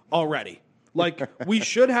States already. Like, we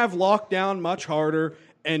should have locked down much harder,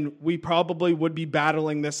 and we probably would be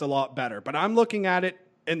battling this a lot better. But I'm looking at it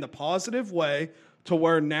in the positive way, to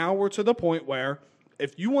where now we're to the point where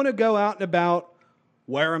if you want to go out and about,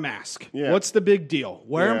 wear a mask. Yeah. What's the big deal?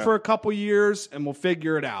 Wear them for a couple years, and we'll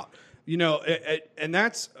figure it out. You know, and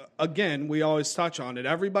that's, again, we always touch on it.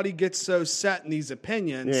 Everybody gets so set in these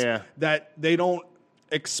opinions that they don't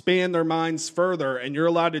expand their minds further, and you're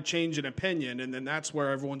allowed to change an opinion, and then that's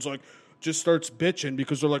where everyone's like, just starts bitching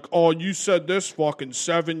because they're like, oh, you said this fucking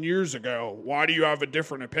 7 years ago. Why do you have a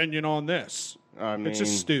different opinion on this? I mean, it's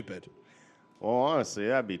just stupid. Well, honestly,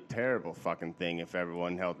 that'd be a terrible fucking thing if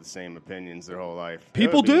everyone held the same opinions their whole life.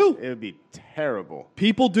 People do. It would be terrible.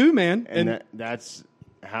 People do, man. And that's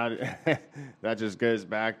how that just goes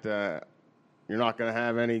back to you're not going to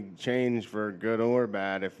have any change for good or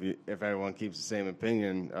bad if everyone keeps the same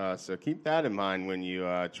opinion. So keep that in mind when you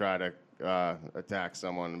try to attack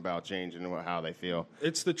someone about changing how they feel.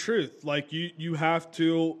 It's the truth. Like, you have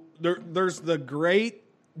to. There's the great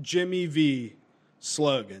Jimmy V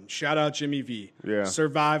slogan. Shout out Jimmy V. Yeah.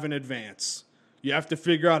 Survive and advance. You have to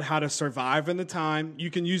figure out how to survive in the time.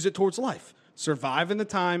 You can use it towards life. Survive in the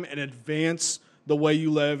time and advance the way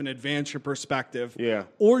you live and advance your perspective. Yeah.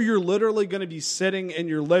 Or you're literally going to be sitting in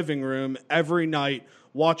your living room every night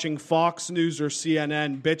watching Fox News or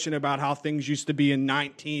CNN bitching about how things used to be in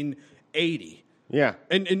 1980. Yeah.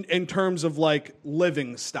 In terms of, like,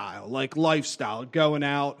 living style, like lifestyle, going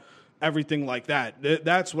out, everything like that.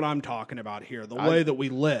 That's what I'm talking about here, the way that we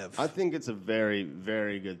live. I think it's a very,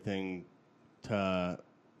 very good thing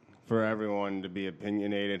for everyone to be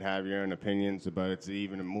opinionated, have your own opinions, but it's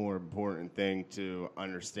even a more important thing to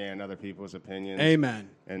understand other people's opinions. Amen.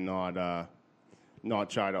 And not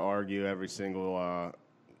try to argue every single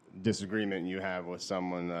disagreement you have with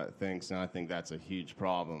someone that thinks, and I think that's a huge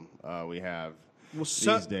problem we have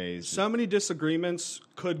these days. So many disagreements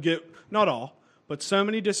could get, not all, but so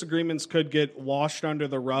many disagreements could get washed under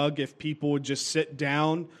the rug if people would just sit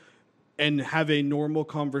down and have a normal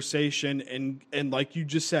conversation. And like you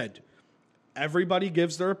just said, everybody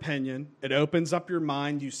gives their opinion. It opens up your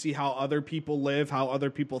mind. You see how other people live, how other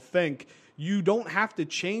people think. You don't have to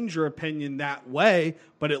change your opinion that way,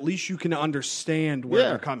 but at least you can understand where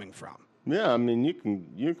they're coming from. Yeah, I mean, you can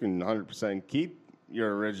 100% keep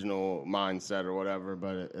your original mindset or whatever,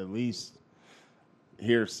 but at least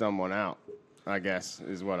hear someone out, I guess,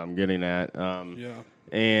 is what I'm getting at.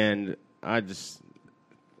 And I just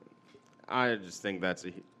think that's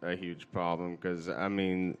a huge problem because, I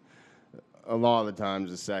mean, a lot of the times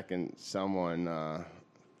the second someone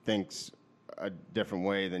thinks a different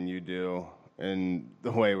way than you do in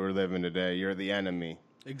the way we're living today, you're the enemy.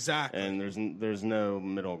 Exactly. And there's no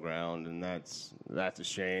middle ground, and that's a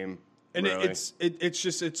shame. And really.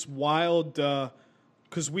 it's wild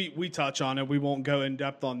because we touch on it. We won't go in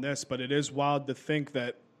depth on this, but it is wild to think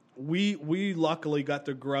that we luckily got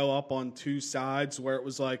to grow up on two sides where it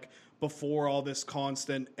was like before all this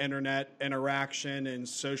constant internet interaction and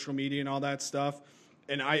social media and all that stuff.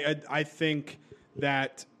 And I think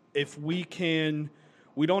that if we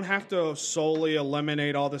don't have to solely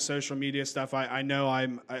eliminate all the social media stuff. I know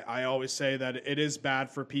I always say that it is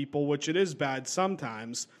bad for people, which it is bad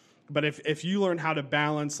sometimes. But if you learn how to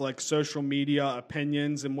balance like social media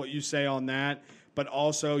opinions and what you say on that, but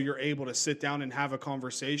also you're able to sit down and have a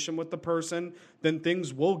conversation with the person, then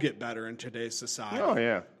things will get better in today's society. Oh,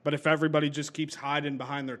 yeah. But if everybody just keeps hiding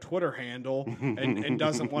behind their Twitter handle and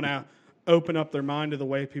doesn't want to open up their mind to the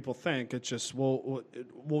way people think, it just we'll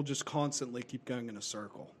just constantly keep going in a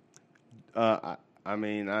circle. I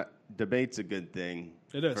mean, debate's a good thing.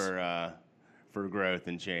 It is. For growth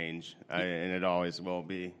and change, and it always will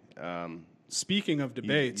be. Speaking of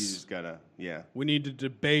debates, you just gotta, we need to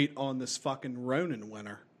debate on this fucking Ronin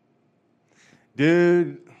winner.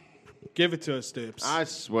 Dude. Give it to us, Dupes. I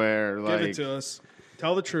swear. Give it to us.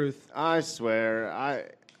 Tell the truth. I swear.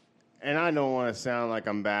 And I don't want to sound like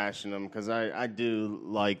I'm bashing them because I do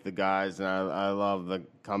like the guys and I love the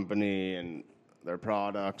company and their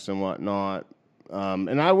products and whatnot.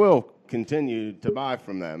 And I will continue to buy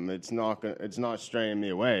from them. It's not straying me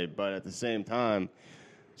away. But at the same time,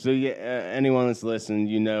 So yeah, anyone that's listened,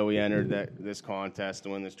 we entered this contest to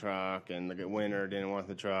win this truck, and the winner didn't want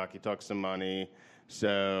the truck. He took some money,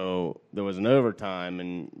 so there was an overtime,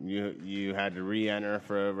 and you had to re-enter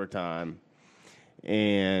for overtime.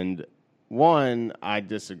 And one, I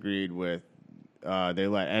disagreed with. They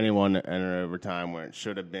let anyone enter overtime where it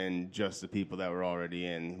should have been just the people that were already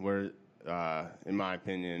in. Where, in my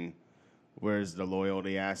opinion, where's the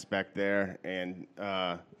loyalty aspect there? And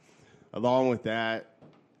along with that,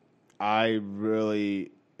 I really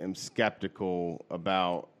am skeptical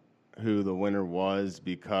about who the winner was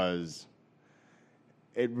because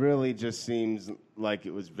it really just seems like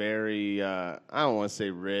it was very, I don't want to say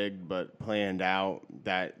rigged, but planned out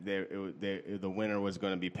that the winner was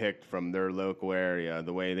going to be picked from their local area,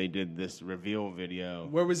 the way they did this reveal video.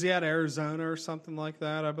 Where was he at? Arizona or something like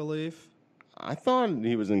that, I believe? I thought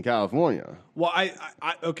he was in California. Well,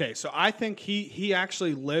 okay, so I think he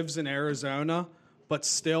actually lives in Arizona, but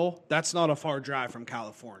still, that's not a far drive from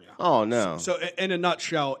California. Oh, no. So in a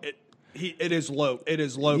nutshell, it is local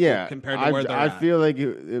compared to where they're at. I feel like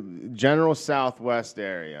general Southwest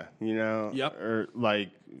area, Yep. Or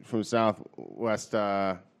like from Southwest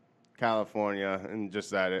California and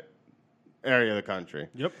just that area of the country.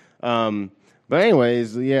 Yep. But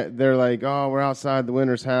anyways, yeah, they're like, oh, we're outside the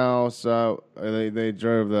winner's house. They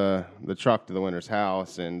drove the truck to the winner's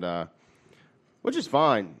house, and which is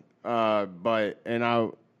fine. But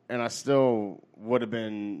I still would have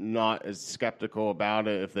been not as skeptical about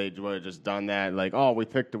it if they would have just done that. Like, oh, we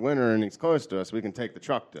picked a winner and he's close to us, we can take the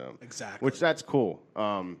truck to him. Exactly. Which that's cool.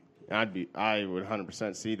 I would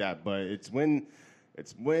 100% see that. But it's when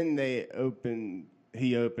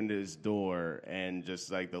he opened his door and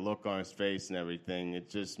just like the look on his face and everything, it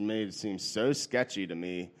just made it seem so sketchy to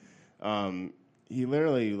me. He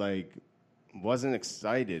literally like wasn't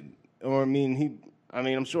excited, or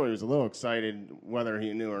I'm sure he was a little excited whether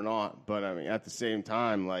he knew or not, but at the same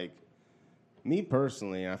time, like me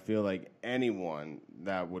personally, I feel like anyone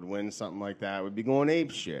that would win something like that would be going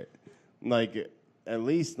ape shit. Like at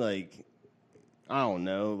least like, I don't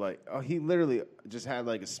know, like, oh, he literally just had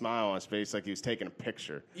like a smile on his face like he was taking a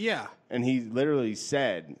picture. Yeah. And he literally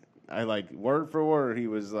said, word for word, he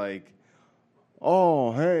was like,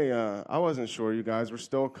 oh, hey, I wasn't sure you guys were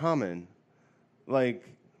still coming. Like,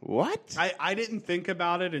 what? I didn't think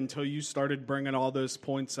about it until you started bringing all those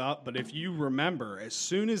points up, but if you remember, as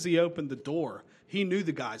soon as he opened the door, he knew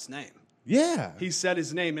the guy's name. Yeah. He said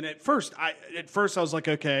his name, and at first I was like,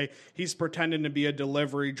 okay, he's pretending to be a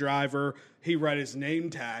delivery driver. He read his name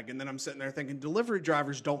tag, and then I'm sitting there thinking, delivery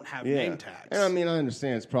drivers don't have name tags. And I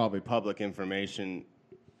understand it's probably public information,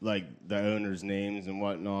 like the owner's names and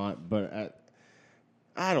whatnot, but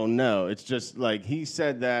I don't know. It's just like he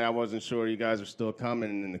said that I wasn't sure you guys were still coming,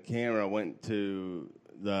 and then the camera went to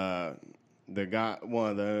the guy,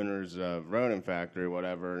 one of the owners of Ronin Factory or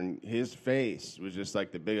whatever, and his face was just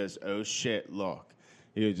like the biggest oh shit look.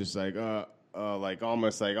 He was just like like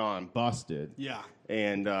almost like, oh, I'm busted. Yeah.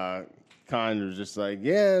 And kind of just like,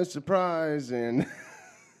 yeah, surprise, and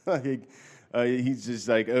like he's just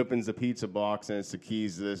like opens the pizza box and it's the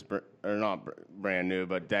keys to this or not brand new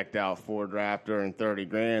but decked out Ford Raptor and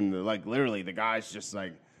 $30,000. Like literally the guy's just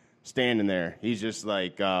like standing there. He's just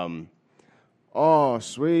like, oh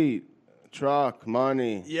sweet truck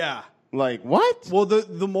money. Yeah. Like what? Well,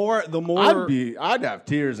 the more I'd have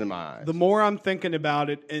tears in my eyes. The more I'm thinking about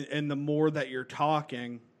it, and the more that you're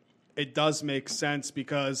talking, it does make sense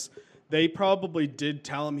because they probably did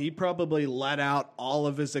tell him. He probably let out all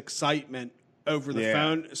of his excitement over the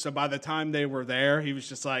phone. So by the time they were there, he was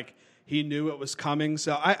just like, he knew it was coming.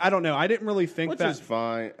 So I don't know. I didn't really think that. Which is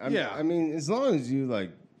fine. I mean, as long as you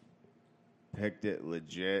like picked it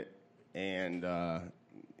legit and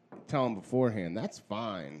tell them beforehand, that's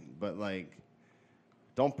fine. But like,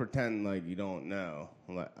 don't pretend like you don't know.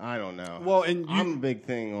 Like, I don't know. Well, and I'm a big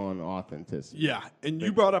thing on authenticity. Yeah, and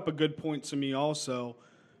you brought up a good point to me also,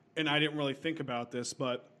 and I didn't really think about this,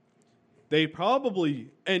 but they probably,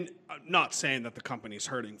 and I'm not saying that the company's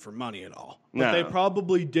hurting for money at all, but they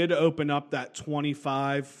probably did open up that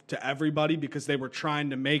 25 to everybody because they were trying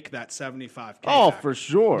to make that 75K. Oh, back. For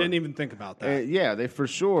sure. Didn't even think about that. Yeah, they for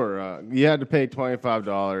sure. You had to pay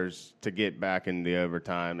 $25 to get back in the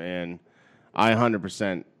overtime, and I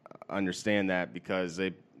 100% understand that because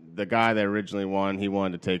the guy that originally won, he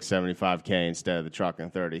wanted to take 75K instead of the truck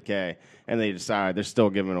and 30K, and they decided they're still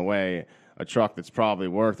giving away a truck that's probably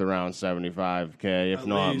worth around 75K, if At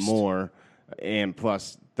not least more, and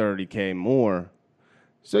plus 30K more.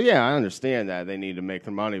 So yeah, I understand that they need to make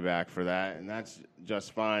their money back for that, and that's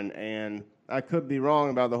just fine. And I could be wrong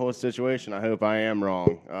about the whole situation. I hope I am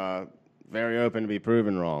wrong. Very open to be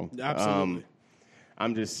proven wrong. Absolutely.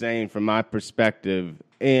 I'm just saying from my perspective,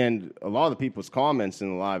 and a lot of the people's comments in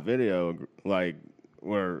the live video, like,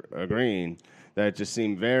 were agreeing that it just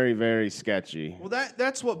seemed very, very sketchy. Well,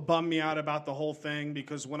 that's what bummed me out about the whole thing,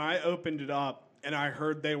 because when I opened it up and I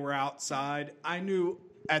heard they were outside, I knew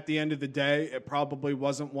at the end of the day it probably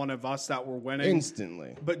wasn't one of us that were winning.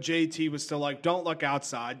 Instantly. But JT was still like, don't look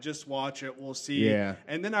outside, just watch it, we'll see. Yeah.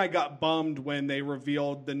 And then I got bummed when they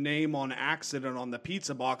revealed the name on accident on the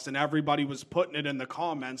pizza box, and everybody was putting it in the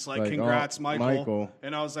comments like congrats, Michael.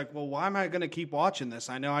 And I was like, well, why am I going to keep watching this?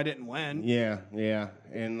 I know I didn't win. Yeah.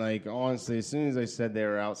 And, like, honestly, as soon as I said they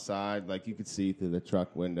were outside, like, you could see through the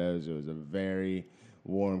truck windows. It was a very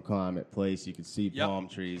warm climate place. You could see palm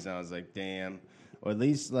trees. And I was like, damn. Or at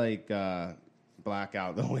least, like, black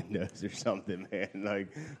out the windows or something, man.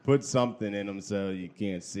 Like, put something in them so you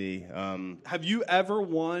can't see. Have you ever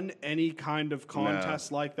won any kind of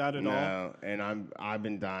contest like that at all? No, and I've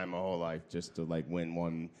been dying my whole life just to, like,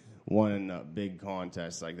 win one big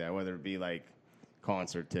contest like that, whether it be, like,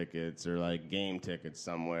 concert tickets or, like, game tickets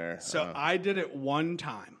somewhere. So I did it one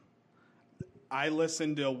time. I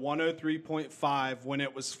listened to 103.5 when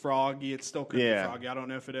it was Froggy. It still could be Froggy. I don't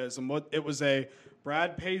know if it is. And it was a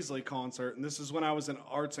Brad Paisley concert, and this is when I was an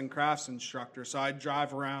arts and crafts instructor. So I'd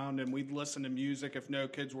drive around, and we'd listen to music if no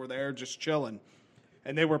kids were there, just chilling.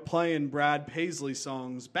 And they were playing Brad Paisley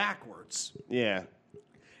songs backwards. Yeah.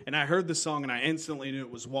 And I heard the song, and I instantly knew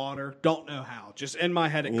it was Water. Don't know how. Just in my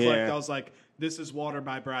head, it clicked. I was like, this is Water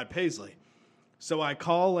by Brad Paisley. So I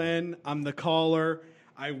call in. I'm the caller.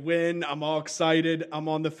 I win. I'm all excited. I'm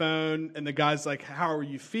on the phone, and the guy's like, how are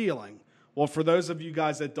you feeling? Well, for those of you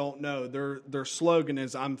guys that don't know, their slogan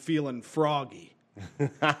is, I'm feeling froggy.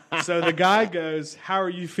 So the guy goes, how are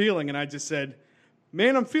you feeling? And I just said,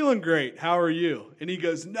 man, I'm feeling great. How are you? And he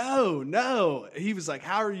goes, no. He was like,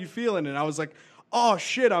 how are you feeling? And I was like, oh,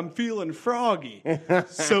 shit, I'm feeling froggy.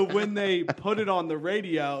 So when they put it on the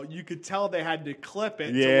radio, you could tell they had to clip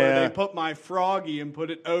it to where they put my froggy and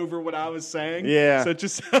put it over what I was saying. Yeah. So it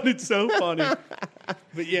just sounded so funny.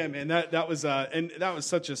 But yeah, man, that was and that was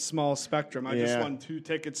such a small spectrum. I just won 2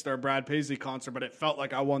 tickets to our Brad Paisley concert, but it felt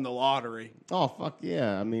like I won the lottery. Oh, fuck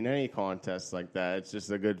yeah. I mean, any contest like that, it's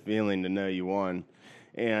just a good feeling to know you won.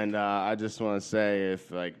 And I just want to say,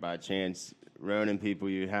 if, like, by chance, Ronin people,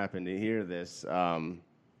 you happen to hear this,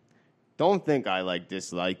 don't think I, like,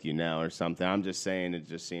 dislike you now or something. I'm just saying it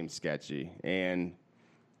just seems sketchy. And,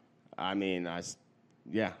 I mean, I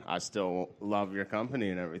still love your company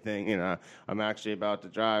and everything. You know, I'm actually about to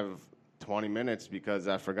drive 20 minutes because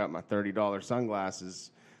I forgot my $30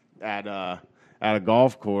 sunglasses at a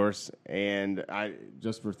golf course, and I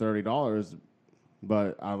just for $30.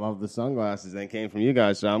 But I love the sunglasses. They came from you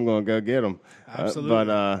guys, so I'm going to go get them.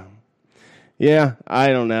 Absolutely. Yeah, I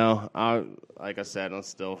don't know. Like I said, I'll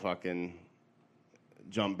still fucking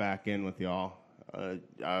jump back in with y'all.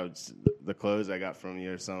 The clothes I got from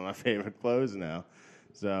you are some of my favorite clothes now.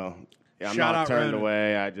 So I'm not turned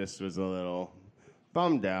away. I just was a little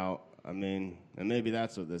bummed out. I mean, and maybe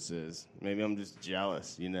that's what this is. Maybe I'm just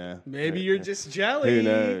jealous, you know. Maybe you're just jealous.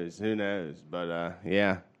 Who knows? But,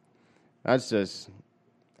 yeah. That's just,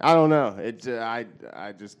 I don't know. I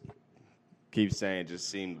just keep saying it just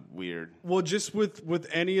seemed weird. Well, just with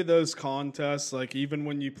any of those contests, like even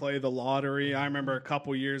when you play the lottery, I remember a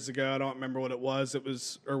couple years ago, I don't remember what it was. It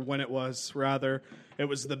was the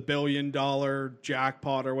 $1 billion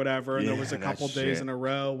jackpot or whatever. And there was a couple days in a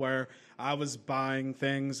row where I was buying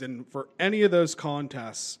things. And for any of those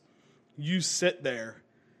contests, you sit there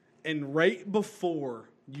and right before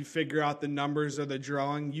you figure out the numbers of the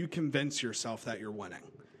drawing, you convince yourself that you're winning.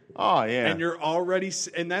 Oh, yeah. And you're already,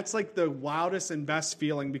 and that's like the wildest and best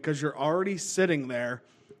feeling because you're already sitting there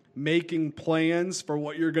making plans for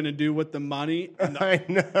what you're going to do with the money. And I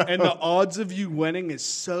know. And the odds of you winning is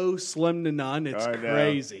so slim to none. It's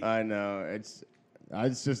crazy. I know. It's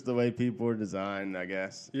just the way people are designed, I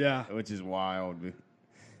guess. Yeah. Which is wild.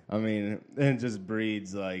 I mean, it just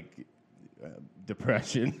breeds, like,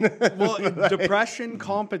 depression. Well, depression,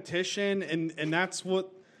 competition, and that's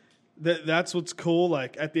what's cool.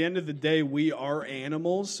 Like at the end of the day, we are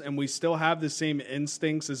animals, and we still have the same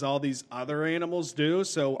instincts as all these other animals do.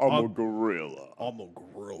 So I'm a gorilla.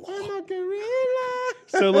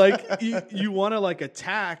 So like you want to like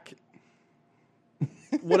attack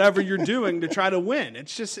whatever you're doing to try to win.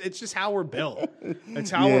 It's just how we're built. It's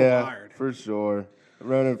how we're wired. For sure.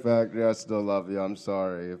 Ronin Factory, I still love you. I'm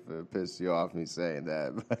sorry if it pissed you off me saying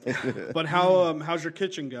that. But how's your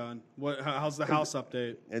kitchen going? How's the house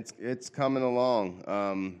update? It's coming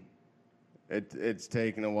along. It's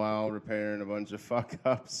taken a while repairing a bunch of fuck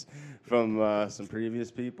ups from some previous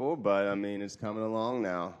people, but I mean it's coming along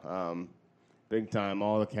now. big time.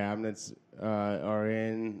 All the cabinets are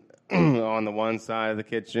in on the one side of the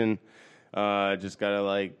kitchen. Just gotta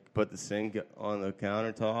like put the sink on the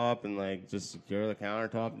countertop and like just secure the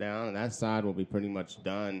countertop down, and that side will be pretty much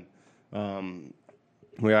done.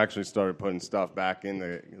 We actually started putting stuff back in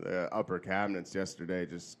the upper cabinets yesterday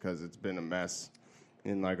just because it's been a mess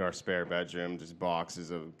in like our spare bedroom, just boxes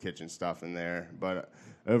of kitchen stuff in there. But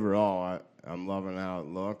overall, I'm loving how it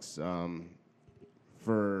looks. I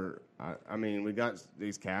mean, we got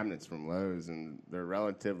these cabinets from Lowe's, and they're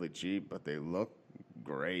relatively cheap, but they look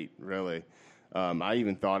great, really. I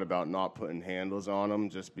even thought about not putting handles on them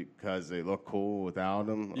just because they look cool without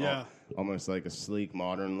them. Yeah. Almost like a sleek,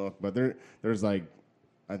 modern look. But there's like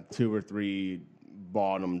 2 or 3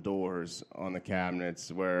 bottom doors on the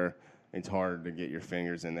cabinets where it's hard to get your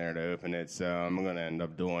fingers in there to open it, so I'm going to end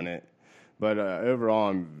up doing it. But overall,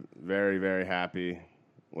 I'm very, very happy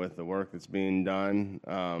with the work that's being done.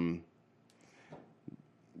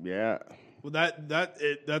 Yeah. Well,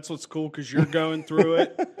 that's what's cool because you're going through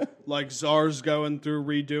it. Like Czar's going through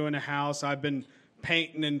redoing a house. I've been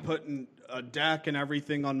painting and putting a deck and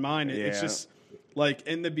everything on mine. It's just like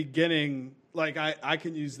in the beginning, like I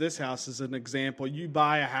can use this house as an example. You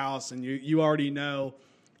buy a house and you already know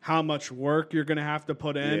how much work you're going to have to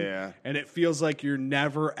put in. Yeah. And it feels like you're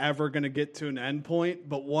never, ever going to get to an end point.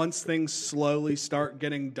 But once things slowly start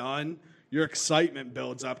getting done, your excitement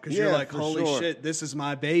builds up because you're like, holy shit, this is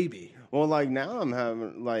my baby. Well, like now now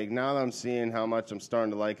that I'm seeing how much I'm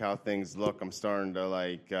starting to like how things look, I'm starting to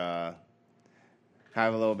like have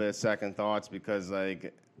a little bit of second thoughts because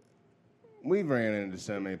like we've ran into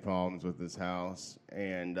so many problems with this house,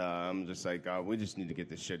 and I'm just like, God, we just need to get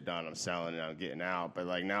this shit done. I'm selling it, I'm getting out. But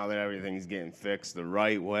like now that everything's getting fixed the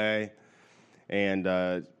right way and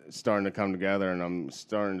starting to come together, and I'm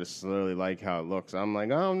starting to slowly like how it looks, I'm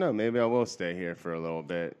like, I don't know, maybe I will stay here for a little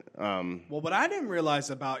bit. Well, what I didn't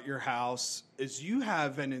realize about your house is you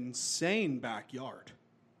have an insane backyard.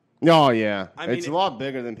 Oh, yeah. I mean, it's a lot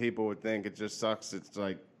bigger than people would think. It just sucks. It's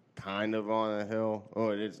like kind of on a hill. Oh,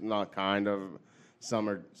 it's not kind of.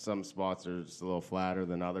 Some spots are just a little flatter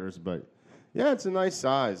than others, but yeah, it's a nice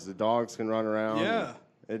size. The dogs can run around. Yeah.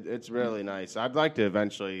 It's really nice. I'd like to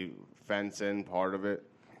eventually fence in part of it,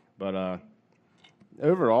 but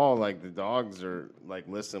overall, like the dogs are like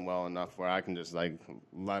listen well enough where I can just like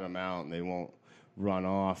let them out and they won't run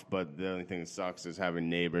off. But the only thing that sucks is having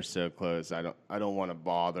neighbors so close. I don't want to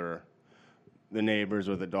bother the neighbors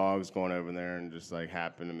with the dogs going over there and just like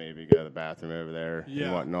happen to maybe go to the bathroom over there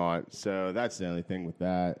and whatnot. So that's the only thing with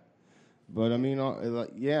that. But I mean,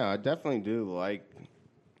 yeah, I definitely do like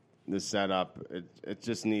the setup. It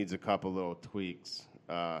just needs a couple little tweaks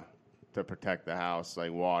to protect the house,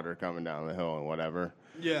 like water coming down the hill and whatever.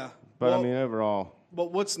 Yeah. But I mean, overall.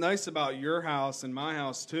 But what's nice about your house and my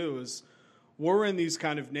house too is we're in these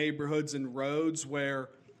kind of neighborhoods and roads where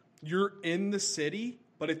you're in the city,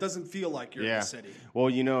 but it doesn't feel like you're in the city. Well,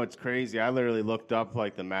 you know, it's crazy. I literally looked up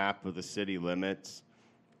like the map of the city limits,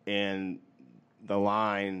 and the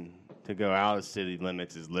line to go out of city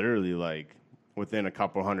limits is literally like within a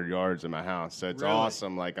couple 100 yards of my house. So it's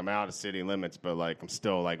awesome. Like I'm out of city limits, but like I'm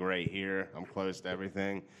still like right here. I'm close to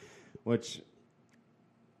everything, which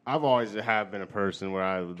I've always have been a person where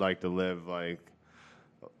I would like to live like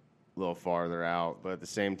a little farther out, but at the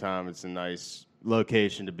same time, it's a nice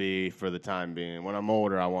location to be for the time being. When I'm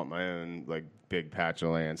older, I want my own like big patch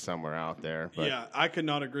of land somewhere out there. But yeah, I could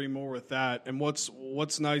not agree more with that. And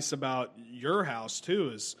what's nice about your house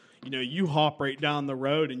too is, you know, you hop right down the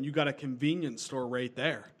road and you got a convenience store right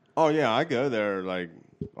there. Oh yeah, I go there like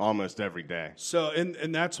almost every day. So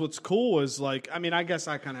and that's what's cool is like, I mean, I guess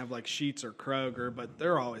I kind of have like Sheetz or Kroger, but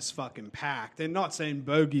they're always fucking packed. And not saying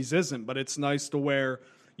Bogies isn't, but it's nice to where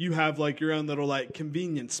you have like your own little like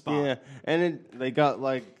convenience spot. Yeah, and they got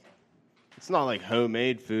like, it's not like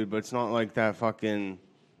homemade food, but it's not like that fucking,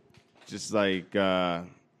 just like we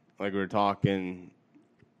were talking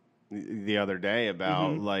the other day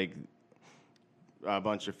about like a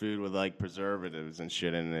bunch of food with like preservatives and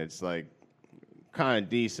shit in it. It's like kind of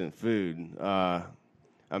decent food. I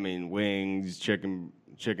mean, wings, chicken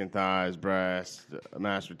thighs, breast,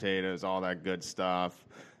 mashed potatoes, all that good stuff.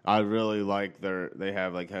 I really like they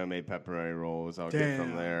have like homemade pepperoni rolls I'll get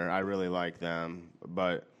from there. I really like them.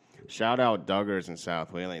 But shout out Duggar's in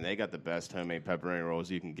South Wheeling. They got the best homemade pepperoni rolls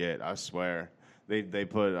you can get. I swear. They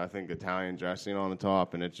put, I think, Italian dressing on the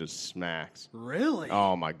top, and it just smacks. Really?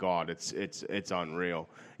 Oh my God, it's unreal.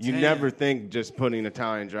 You never think just putting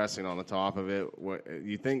Italian dressing on the top of it.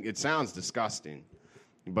 You think it sounds disgusting,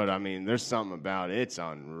 but I mean, there's something about it. It's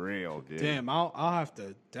unreal, dude. Damn, I'll have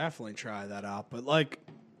to definitely try that out. But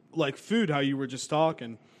like food, how you were just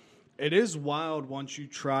talking, It is wild once you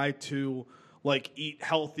try to like eat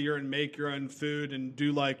healthier and make your own food and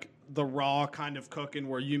do like the raw kind of cooking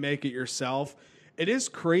where you make it yourself. It is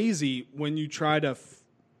crazy when you try to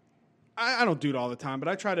I don't do it all the time, but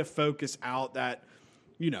I try to focus out that,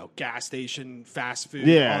 gas station, fast food, all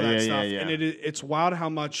that stuff. Yeah. And it's wild how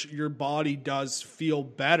much your body does feel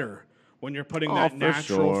better when you're putting that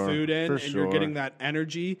natural food in and you're getting that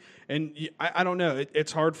energy. And I don't know.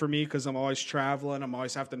 It's hard for me because I'm always traveling. I'm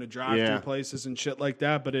always having to drive through places and shit like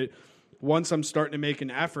that. But once I'm starting to make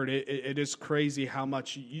an effort, it is crazy how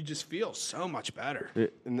much you just feel so much better.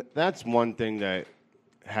 And that's one thing that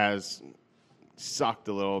has sucked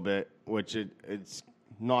a little bit, which it's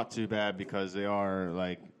not too bad because they are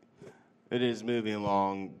it is moving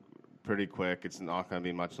along pretty quick. It's not going to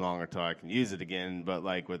be much longer till I can use it again. But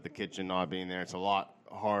with the kitchen not being there, it's a lot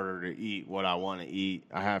harder to eat what I want to eat.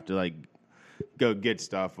 I have to go get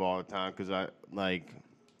stuff all the time because I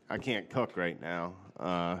can't cook right now,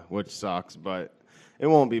 which sucks. But it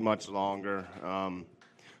won't be much longer.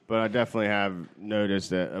 But I definitely have noticed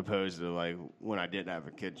that opposed to when I did have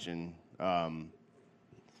a kitchen.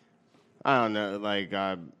 I don't know.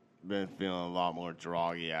 I've been feeling a lot more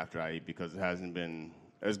groggy after I eat because it hasn't been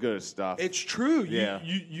as good as stuff. It's true. Yeah.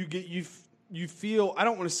 You feel, I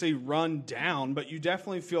don't want to say run down, but you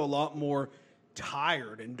definitely feel a lot more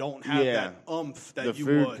tired and don't have that oomph that you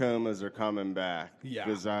would. The food comas are coming back. Yeah.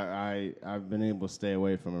 Because I've been able to stay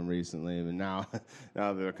away from them recently, but now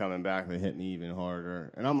they're coming back, they hit me even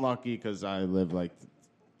harder. And I'm lucky because I live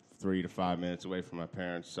 3 to 5 minutes away from my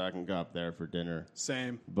parents, so I can go up there for dinner.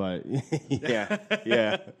 Same. But yeah,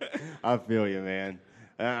 I feel you, man.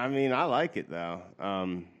 I mean, I like it though.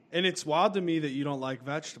 And it's wild to me that you don't like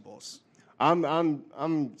vegetables.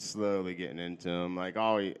 I'm slowly getting into them.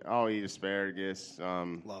 I'll eat asparagus.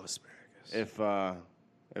 Love asparagus.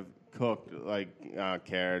 If cooked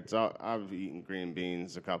carrots, I've eaten green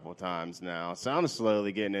beans a couple of times now, so I'm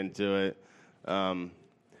slowly getting into it.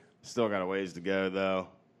 Still got a ways to go though.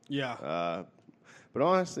 Yeah. But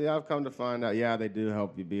honestly, I've come to find out, they do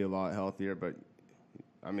help you be a lot healthier. But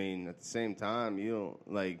I mean, at the same time, you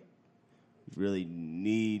don't really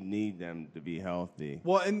need them to be healthy.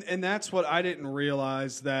 Well, and that's what I didn't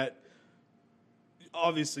realize, that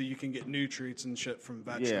obviously you can get nutrients and shit from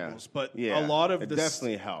vegetables, but a lot of it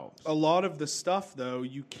definitely helps. A lot of the stuff though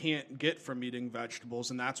you can't get from eating vegetables,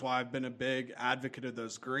 and that's why I've been a big advocate of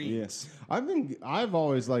those greens. Yeah. I've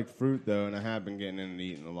always liked fruit though, and I have been getting into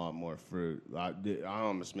eating a lot more fruit. I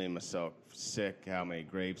almost made myself sick how many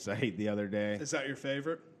grapes I ate the other day. Is that your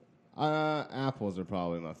favorite? Apples are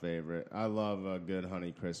probably my favorite. I love a good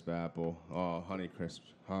Honeycrisp apple. Oh, Honeycrisp,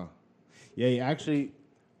 huh? Yeah, actually,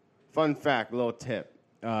 fun fact, little tip.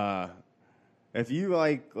 If you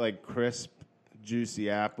like crisp, juicy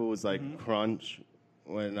apples, crunch,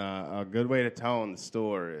 when a good way to tell in the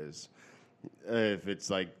store is if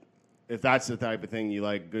that's the type of thing you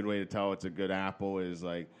like, good way to tell it's a good apple is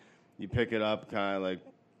you pick it up, kind of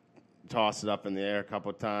toss it up in the air a couple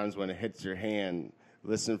of times. When it hits your hand,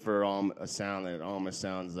 listen for a sound that almost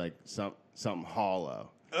sounds like something hollow.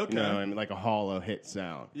 Okay. You know what I mean? Like a hollow hit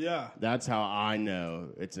sound. Yeah. That's how I know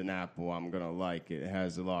it's an apple I'm going to like it. It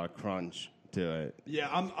has a lot of crunch to it. Yeah,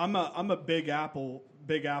 I'm a big apple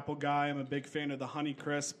guy. I'm a big fan of the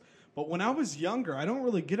Honeycrisp. But when I was younger, I don't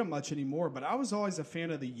really get them much anymore, but I was always a fan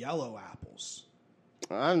of the yellow apples.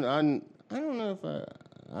 I don't know if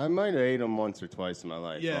I might have ate them once or twice in my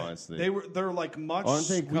life, honestly. They're much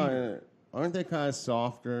sweeter. Aren't they kind of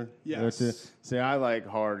softer? Yes. See, I like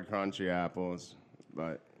hard, crunchy apples,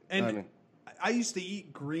 but I used to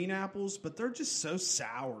eat green apples, but they're just so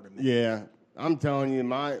sour to me. Yeah, I'm telling you,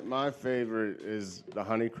 my favorite is the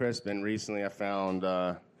Honeycrisp, and recently I found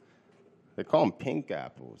they call them pink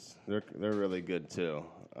apples. They're really good too.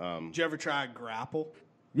 Did you ever try a grapple?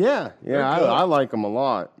 Yeah, I like them a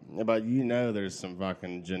lot. But there's some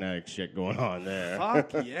fucking genetic shit going on there.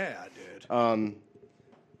 Fuck yeah, dude.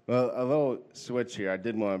 Well, a little switch here. I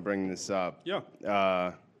did want to bring this up. Yeah.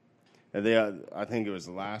 I think it was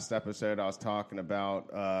the last episode I was talking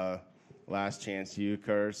about Last Chance U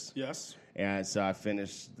curse. Yes. And so I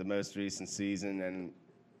finished the most recent season, and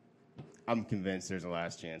I'm convinced there's a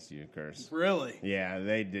Last Chance U curse. Really? Yeah,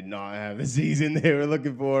 they did not have the season they were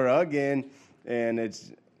looking for again, and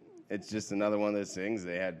it's just another one of those things.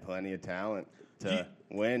 They had plenty of talent to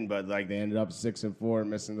win, but they ended up 6-4,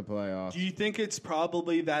 missing the playoffs. Do you think it's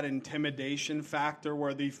probably that intimidation factor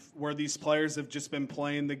where these players have just been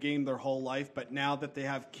playing the game their whole life, but now that they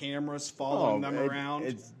have cameras following them around?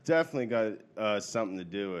 It's definitely got something to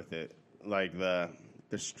do with it, the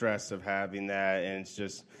stress of having that, and it's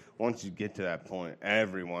just once you get to that point,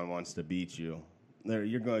 everyone wants to beat you.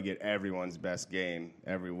 you're going to get everyone's best game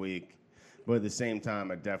every week. But at the same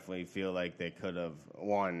time, I definitely feel like they could have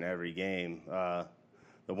won every game. The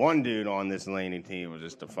one dude on this Laney team was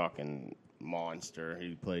just a fucking monster.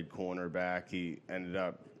 He played cornerback. He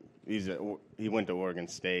went to Oregon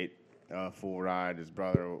State, full ride. His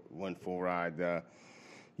brother went full ride the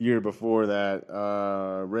year before that.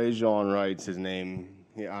 Rajon Wright's his name.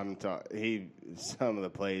 Some of the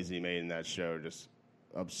plays he made in that show just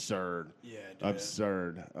absurd. Yeah, dude.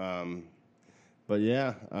 Absurd. But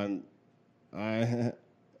yeah,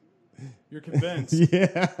 You're convinced.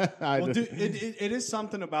 Yeah. Well, dude, it is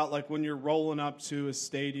something about like when you're rolling up to a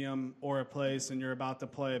stadium or a place and you're about to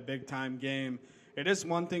play a big time game. It is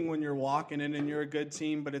one thing when you're walking in and you're a good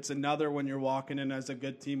team, but it's another when you're walking in as a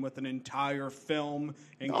good team with an entire film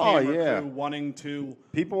and camera crew wanting to.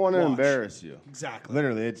 People want to embarrass you. Exactly.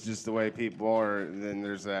 Literally, it's just the way people are. Then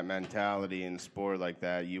there's that mentality in sport like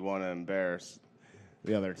that. You want to embarrass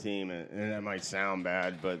the other team, and that might sound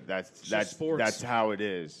bad, but that's how it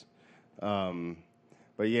is.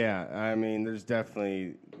 But yeah, I mean, there's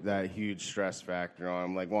definitely that huge stress factor on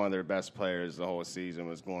them. Like one of their best players the whole season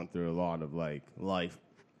was going through a lot of like life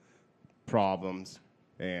problems,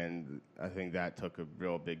 and I think that took a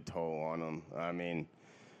real big toll on them. I mean,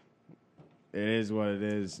 it is what it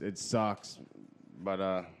is. It sucks, but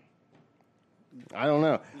I don't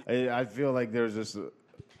know. I feel like there's just a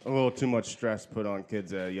little too much stress put on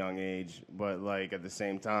kids at a young age, but like at the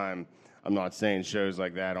same time, I'm not saying shows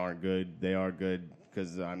like that aren't good. They are good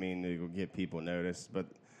because, I mean, they will get people noticed, but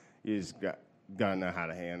you just got to know how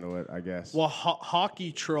to handle it, I guess. Well,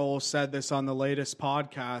 Hockey Troll said this on the latest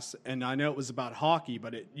podcast, and I know it was about hockey,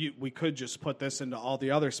 but we could just put this into all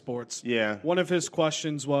the other sports. Yeah. One of his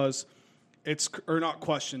questions was,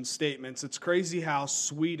 statements. It's crazy how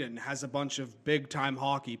Sweden has a bunch of big-time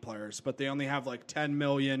hockey players, but they only have like 10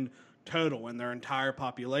 million total in their entire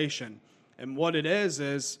population. And what it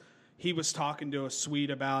is he was talking to a Swede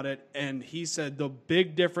about it, and he said the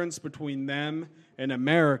big difference between them and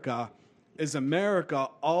America is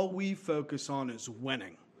all we focus on is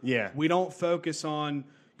winning. Yeah. We don't focus on,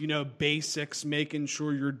 basics, making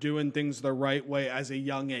sure you're doing things the right way as a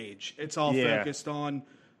young age. It's all focused on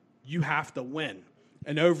you have to win.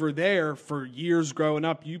 And over there, for years growing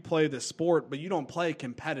up, you play the sport, but you don't play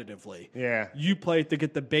competitively. Yeah. You play to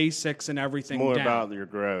get the basics and everything It's more down. about your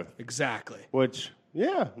growth. Exactly. Which...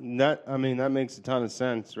 yeah, that makes a ton of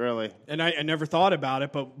sense, really. And I never thought about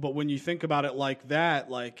it, but when you think about it like that,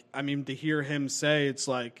 to hear him say it's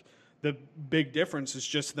like the big difference is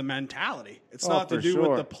just the mentality. It's not to do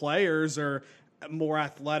with the players or more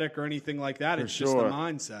athletic or anything like that. It's just the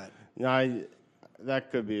mindset. Yeah,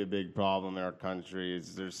 that could be a big problem in our country.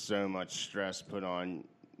 Is there's so much stress put on.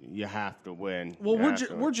 You have to win. Well,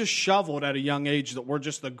 we're just shoveled at a young age that we're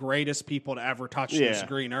just the greatest people to ever touch this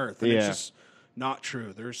green earth. And it's just not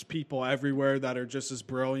true. There's people everywhere that are just as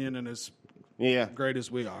brilliant and as great as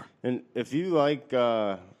we are. And if you like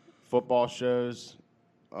football shows,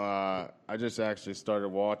 I just actually started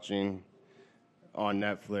watching on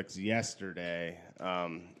Netflix yesterday.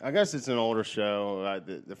 I guess it's an older show.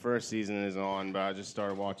 The first season is on, but I just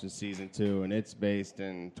started watching season 2, and it's based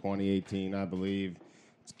in 2018, I believe.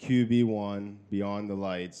 It's QB1, Beyond the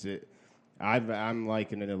Lights. I'm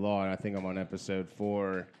liking it a lot. I think I'm on episode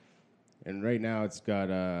 4. And right now it's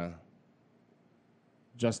got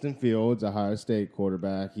Justin Fields, Ohio State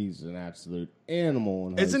quarterback. He's an absolute animal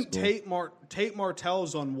in high school. Isn't Tate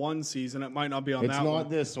Martell's on one season? It might not be on that one. It's not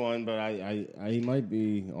this one, but he might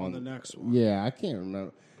be on the next one. Yeah, I can't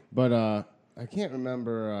remember. But I can't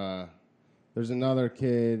remember. There's another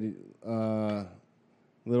kid,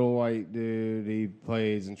 little white dude. He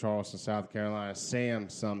plays in Charleston, South Carolina. Sam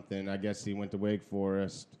something. I guess he went to Wake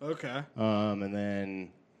Forest. Okay. And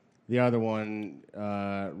then... the other one,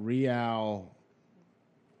 Real,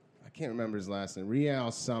 I can't remember his last name,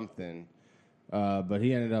 Real something, but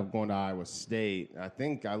he ended up going to Iowa State. I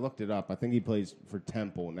think, I looked it up, I think he plays for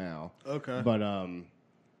Temple now. Okay. But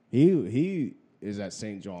he is at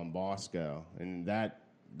St. John Bosco, and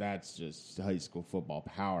that's just high school football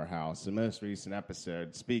powerhouse. The most recent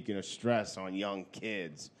episode, speaking of stress on young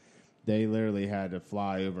kids, they literally had to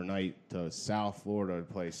fly overnight to South Florida to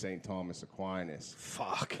play St. Thomas Aquinas.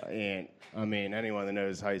 Fuck. And, I mean, anyone that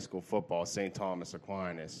knows high school football, St. Thomas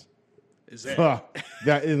Aquinas. Is it?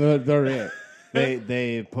 They're it.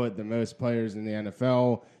 They put the most players in the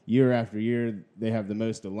NFL. Year after year, they have the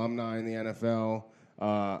most alumni in the NFL.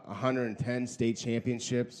 110 state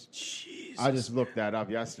championships. Jesus. I just looked that up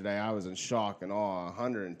yesterday. I was in shock and awe.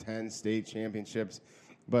 110 state championships.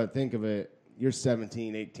 But think of it. You're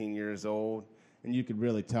 17, 18 years old, and you could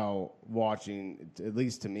really tell watching, at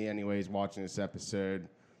least to me anyways, watching this episode,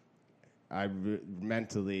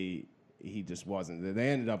 mentally, he just wasn't. They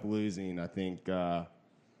ended up losing, I think, 9-3.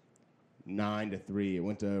 It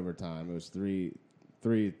went to overtime. It was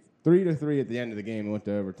 3-3 at the end of the game. It went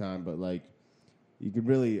to overtime, but like you could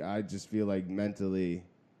really, I just feel like mentally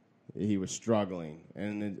he was struggling,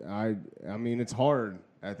 and I mean it's hard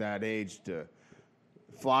at that age to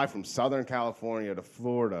fly from Southern California to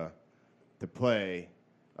Florida to play.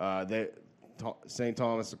 St.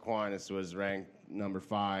 Thomas Aquinas was ranked number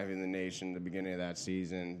 5 in the nation at the beginning of that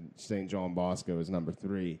season. St. John Bosco was number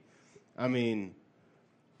 3. I mean,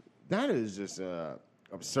 that is just an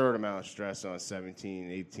absurd amount of stress on a 17,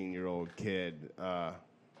 18-year-old kid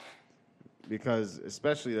because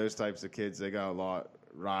especially those types of kids, they got a lot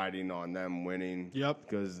riding on them winning. Yep.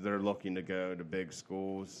 Because they're looking to go to big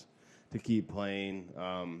schools to keep playing.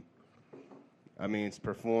 I mean, it's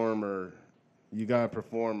perform or you got to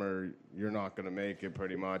perform or you're not going to make it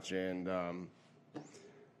pretty much. And,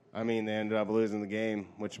 I mean, they ended up losing the game,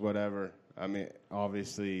 which whatever. I mean,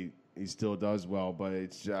 obviously he still does well, but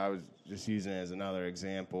I was just using it as another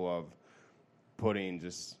example of putting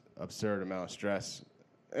just absurd amount of stress.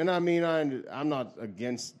 And, I mean, I'm not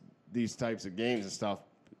against these types of games and stuff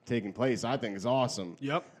taking place. I think it's awesome.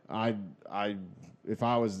 Yep. If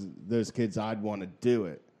I was those kids, I'd want to do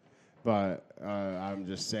it. But I'm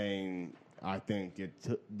just saying I think it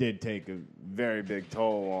did take a very big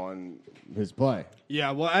toll on his play.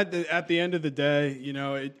 Yeah, well, at the end of the day, you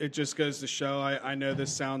know, it just goes to show, I know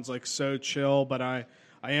this sounds like so chill, but I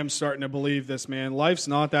am starting to believe this, man. Life's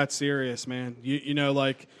not that serious, man. You know,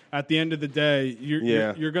 like, at the end of the day,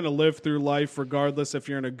 you're going to live through life regardless if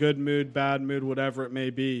you're in a good mood, bad mood, whatever it may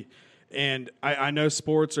be. And I know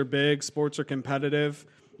sports are big, sports are competitive,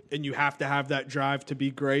 and you have to have that drive to be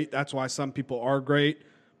great. That's why some people are great.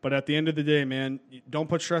 But at the end of the day, man, don't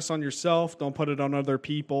put stress on yourself. Don't put it on other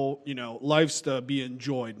people. You know, life's to be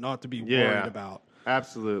enjoyed, not to be worried about.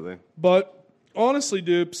 Absolutely. But honestly,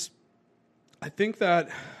 Dupes, I think that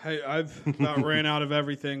I've about ran out of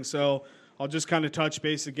everything. So I'll just kind of touch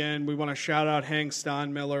base again. We want to shout out Hank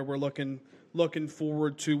Steinmiller. We're looking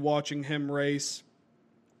forward to watching him race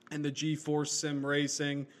in the G-Force Sim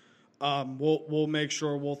Racing. We'll make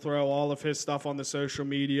sure we'll throw all of his stuff on the social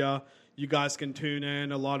media. You guys can tune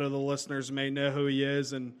in. A lot of the listeners may know who he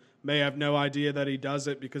is and may have no idea that he does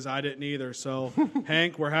it because I didn't either. So,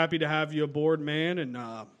 Hank, we're happy to have you aboard, man. And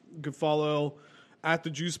you can follow at the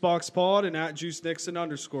Juicebox Pod and at Juice Nixon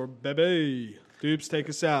 _ baby. Dupes, take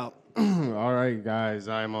us out. All right, guys.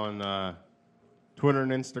 I'm on Twitter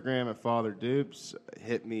and Instagram at Father Dupes.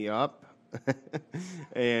 Hit me up.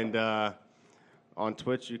 And on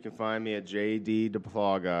Twitch, you can find me at JD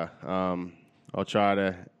DePlaga. I'll try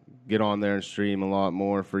to get on there and stream a lot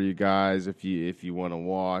more for you guys if you want to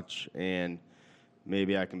watch, and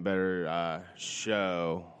maybe I can better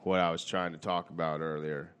show what I was trying to talk about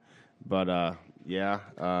earlier. But yeah,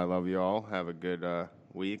 I love you all. Have a good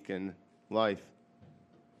week and life.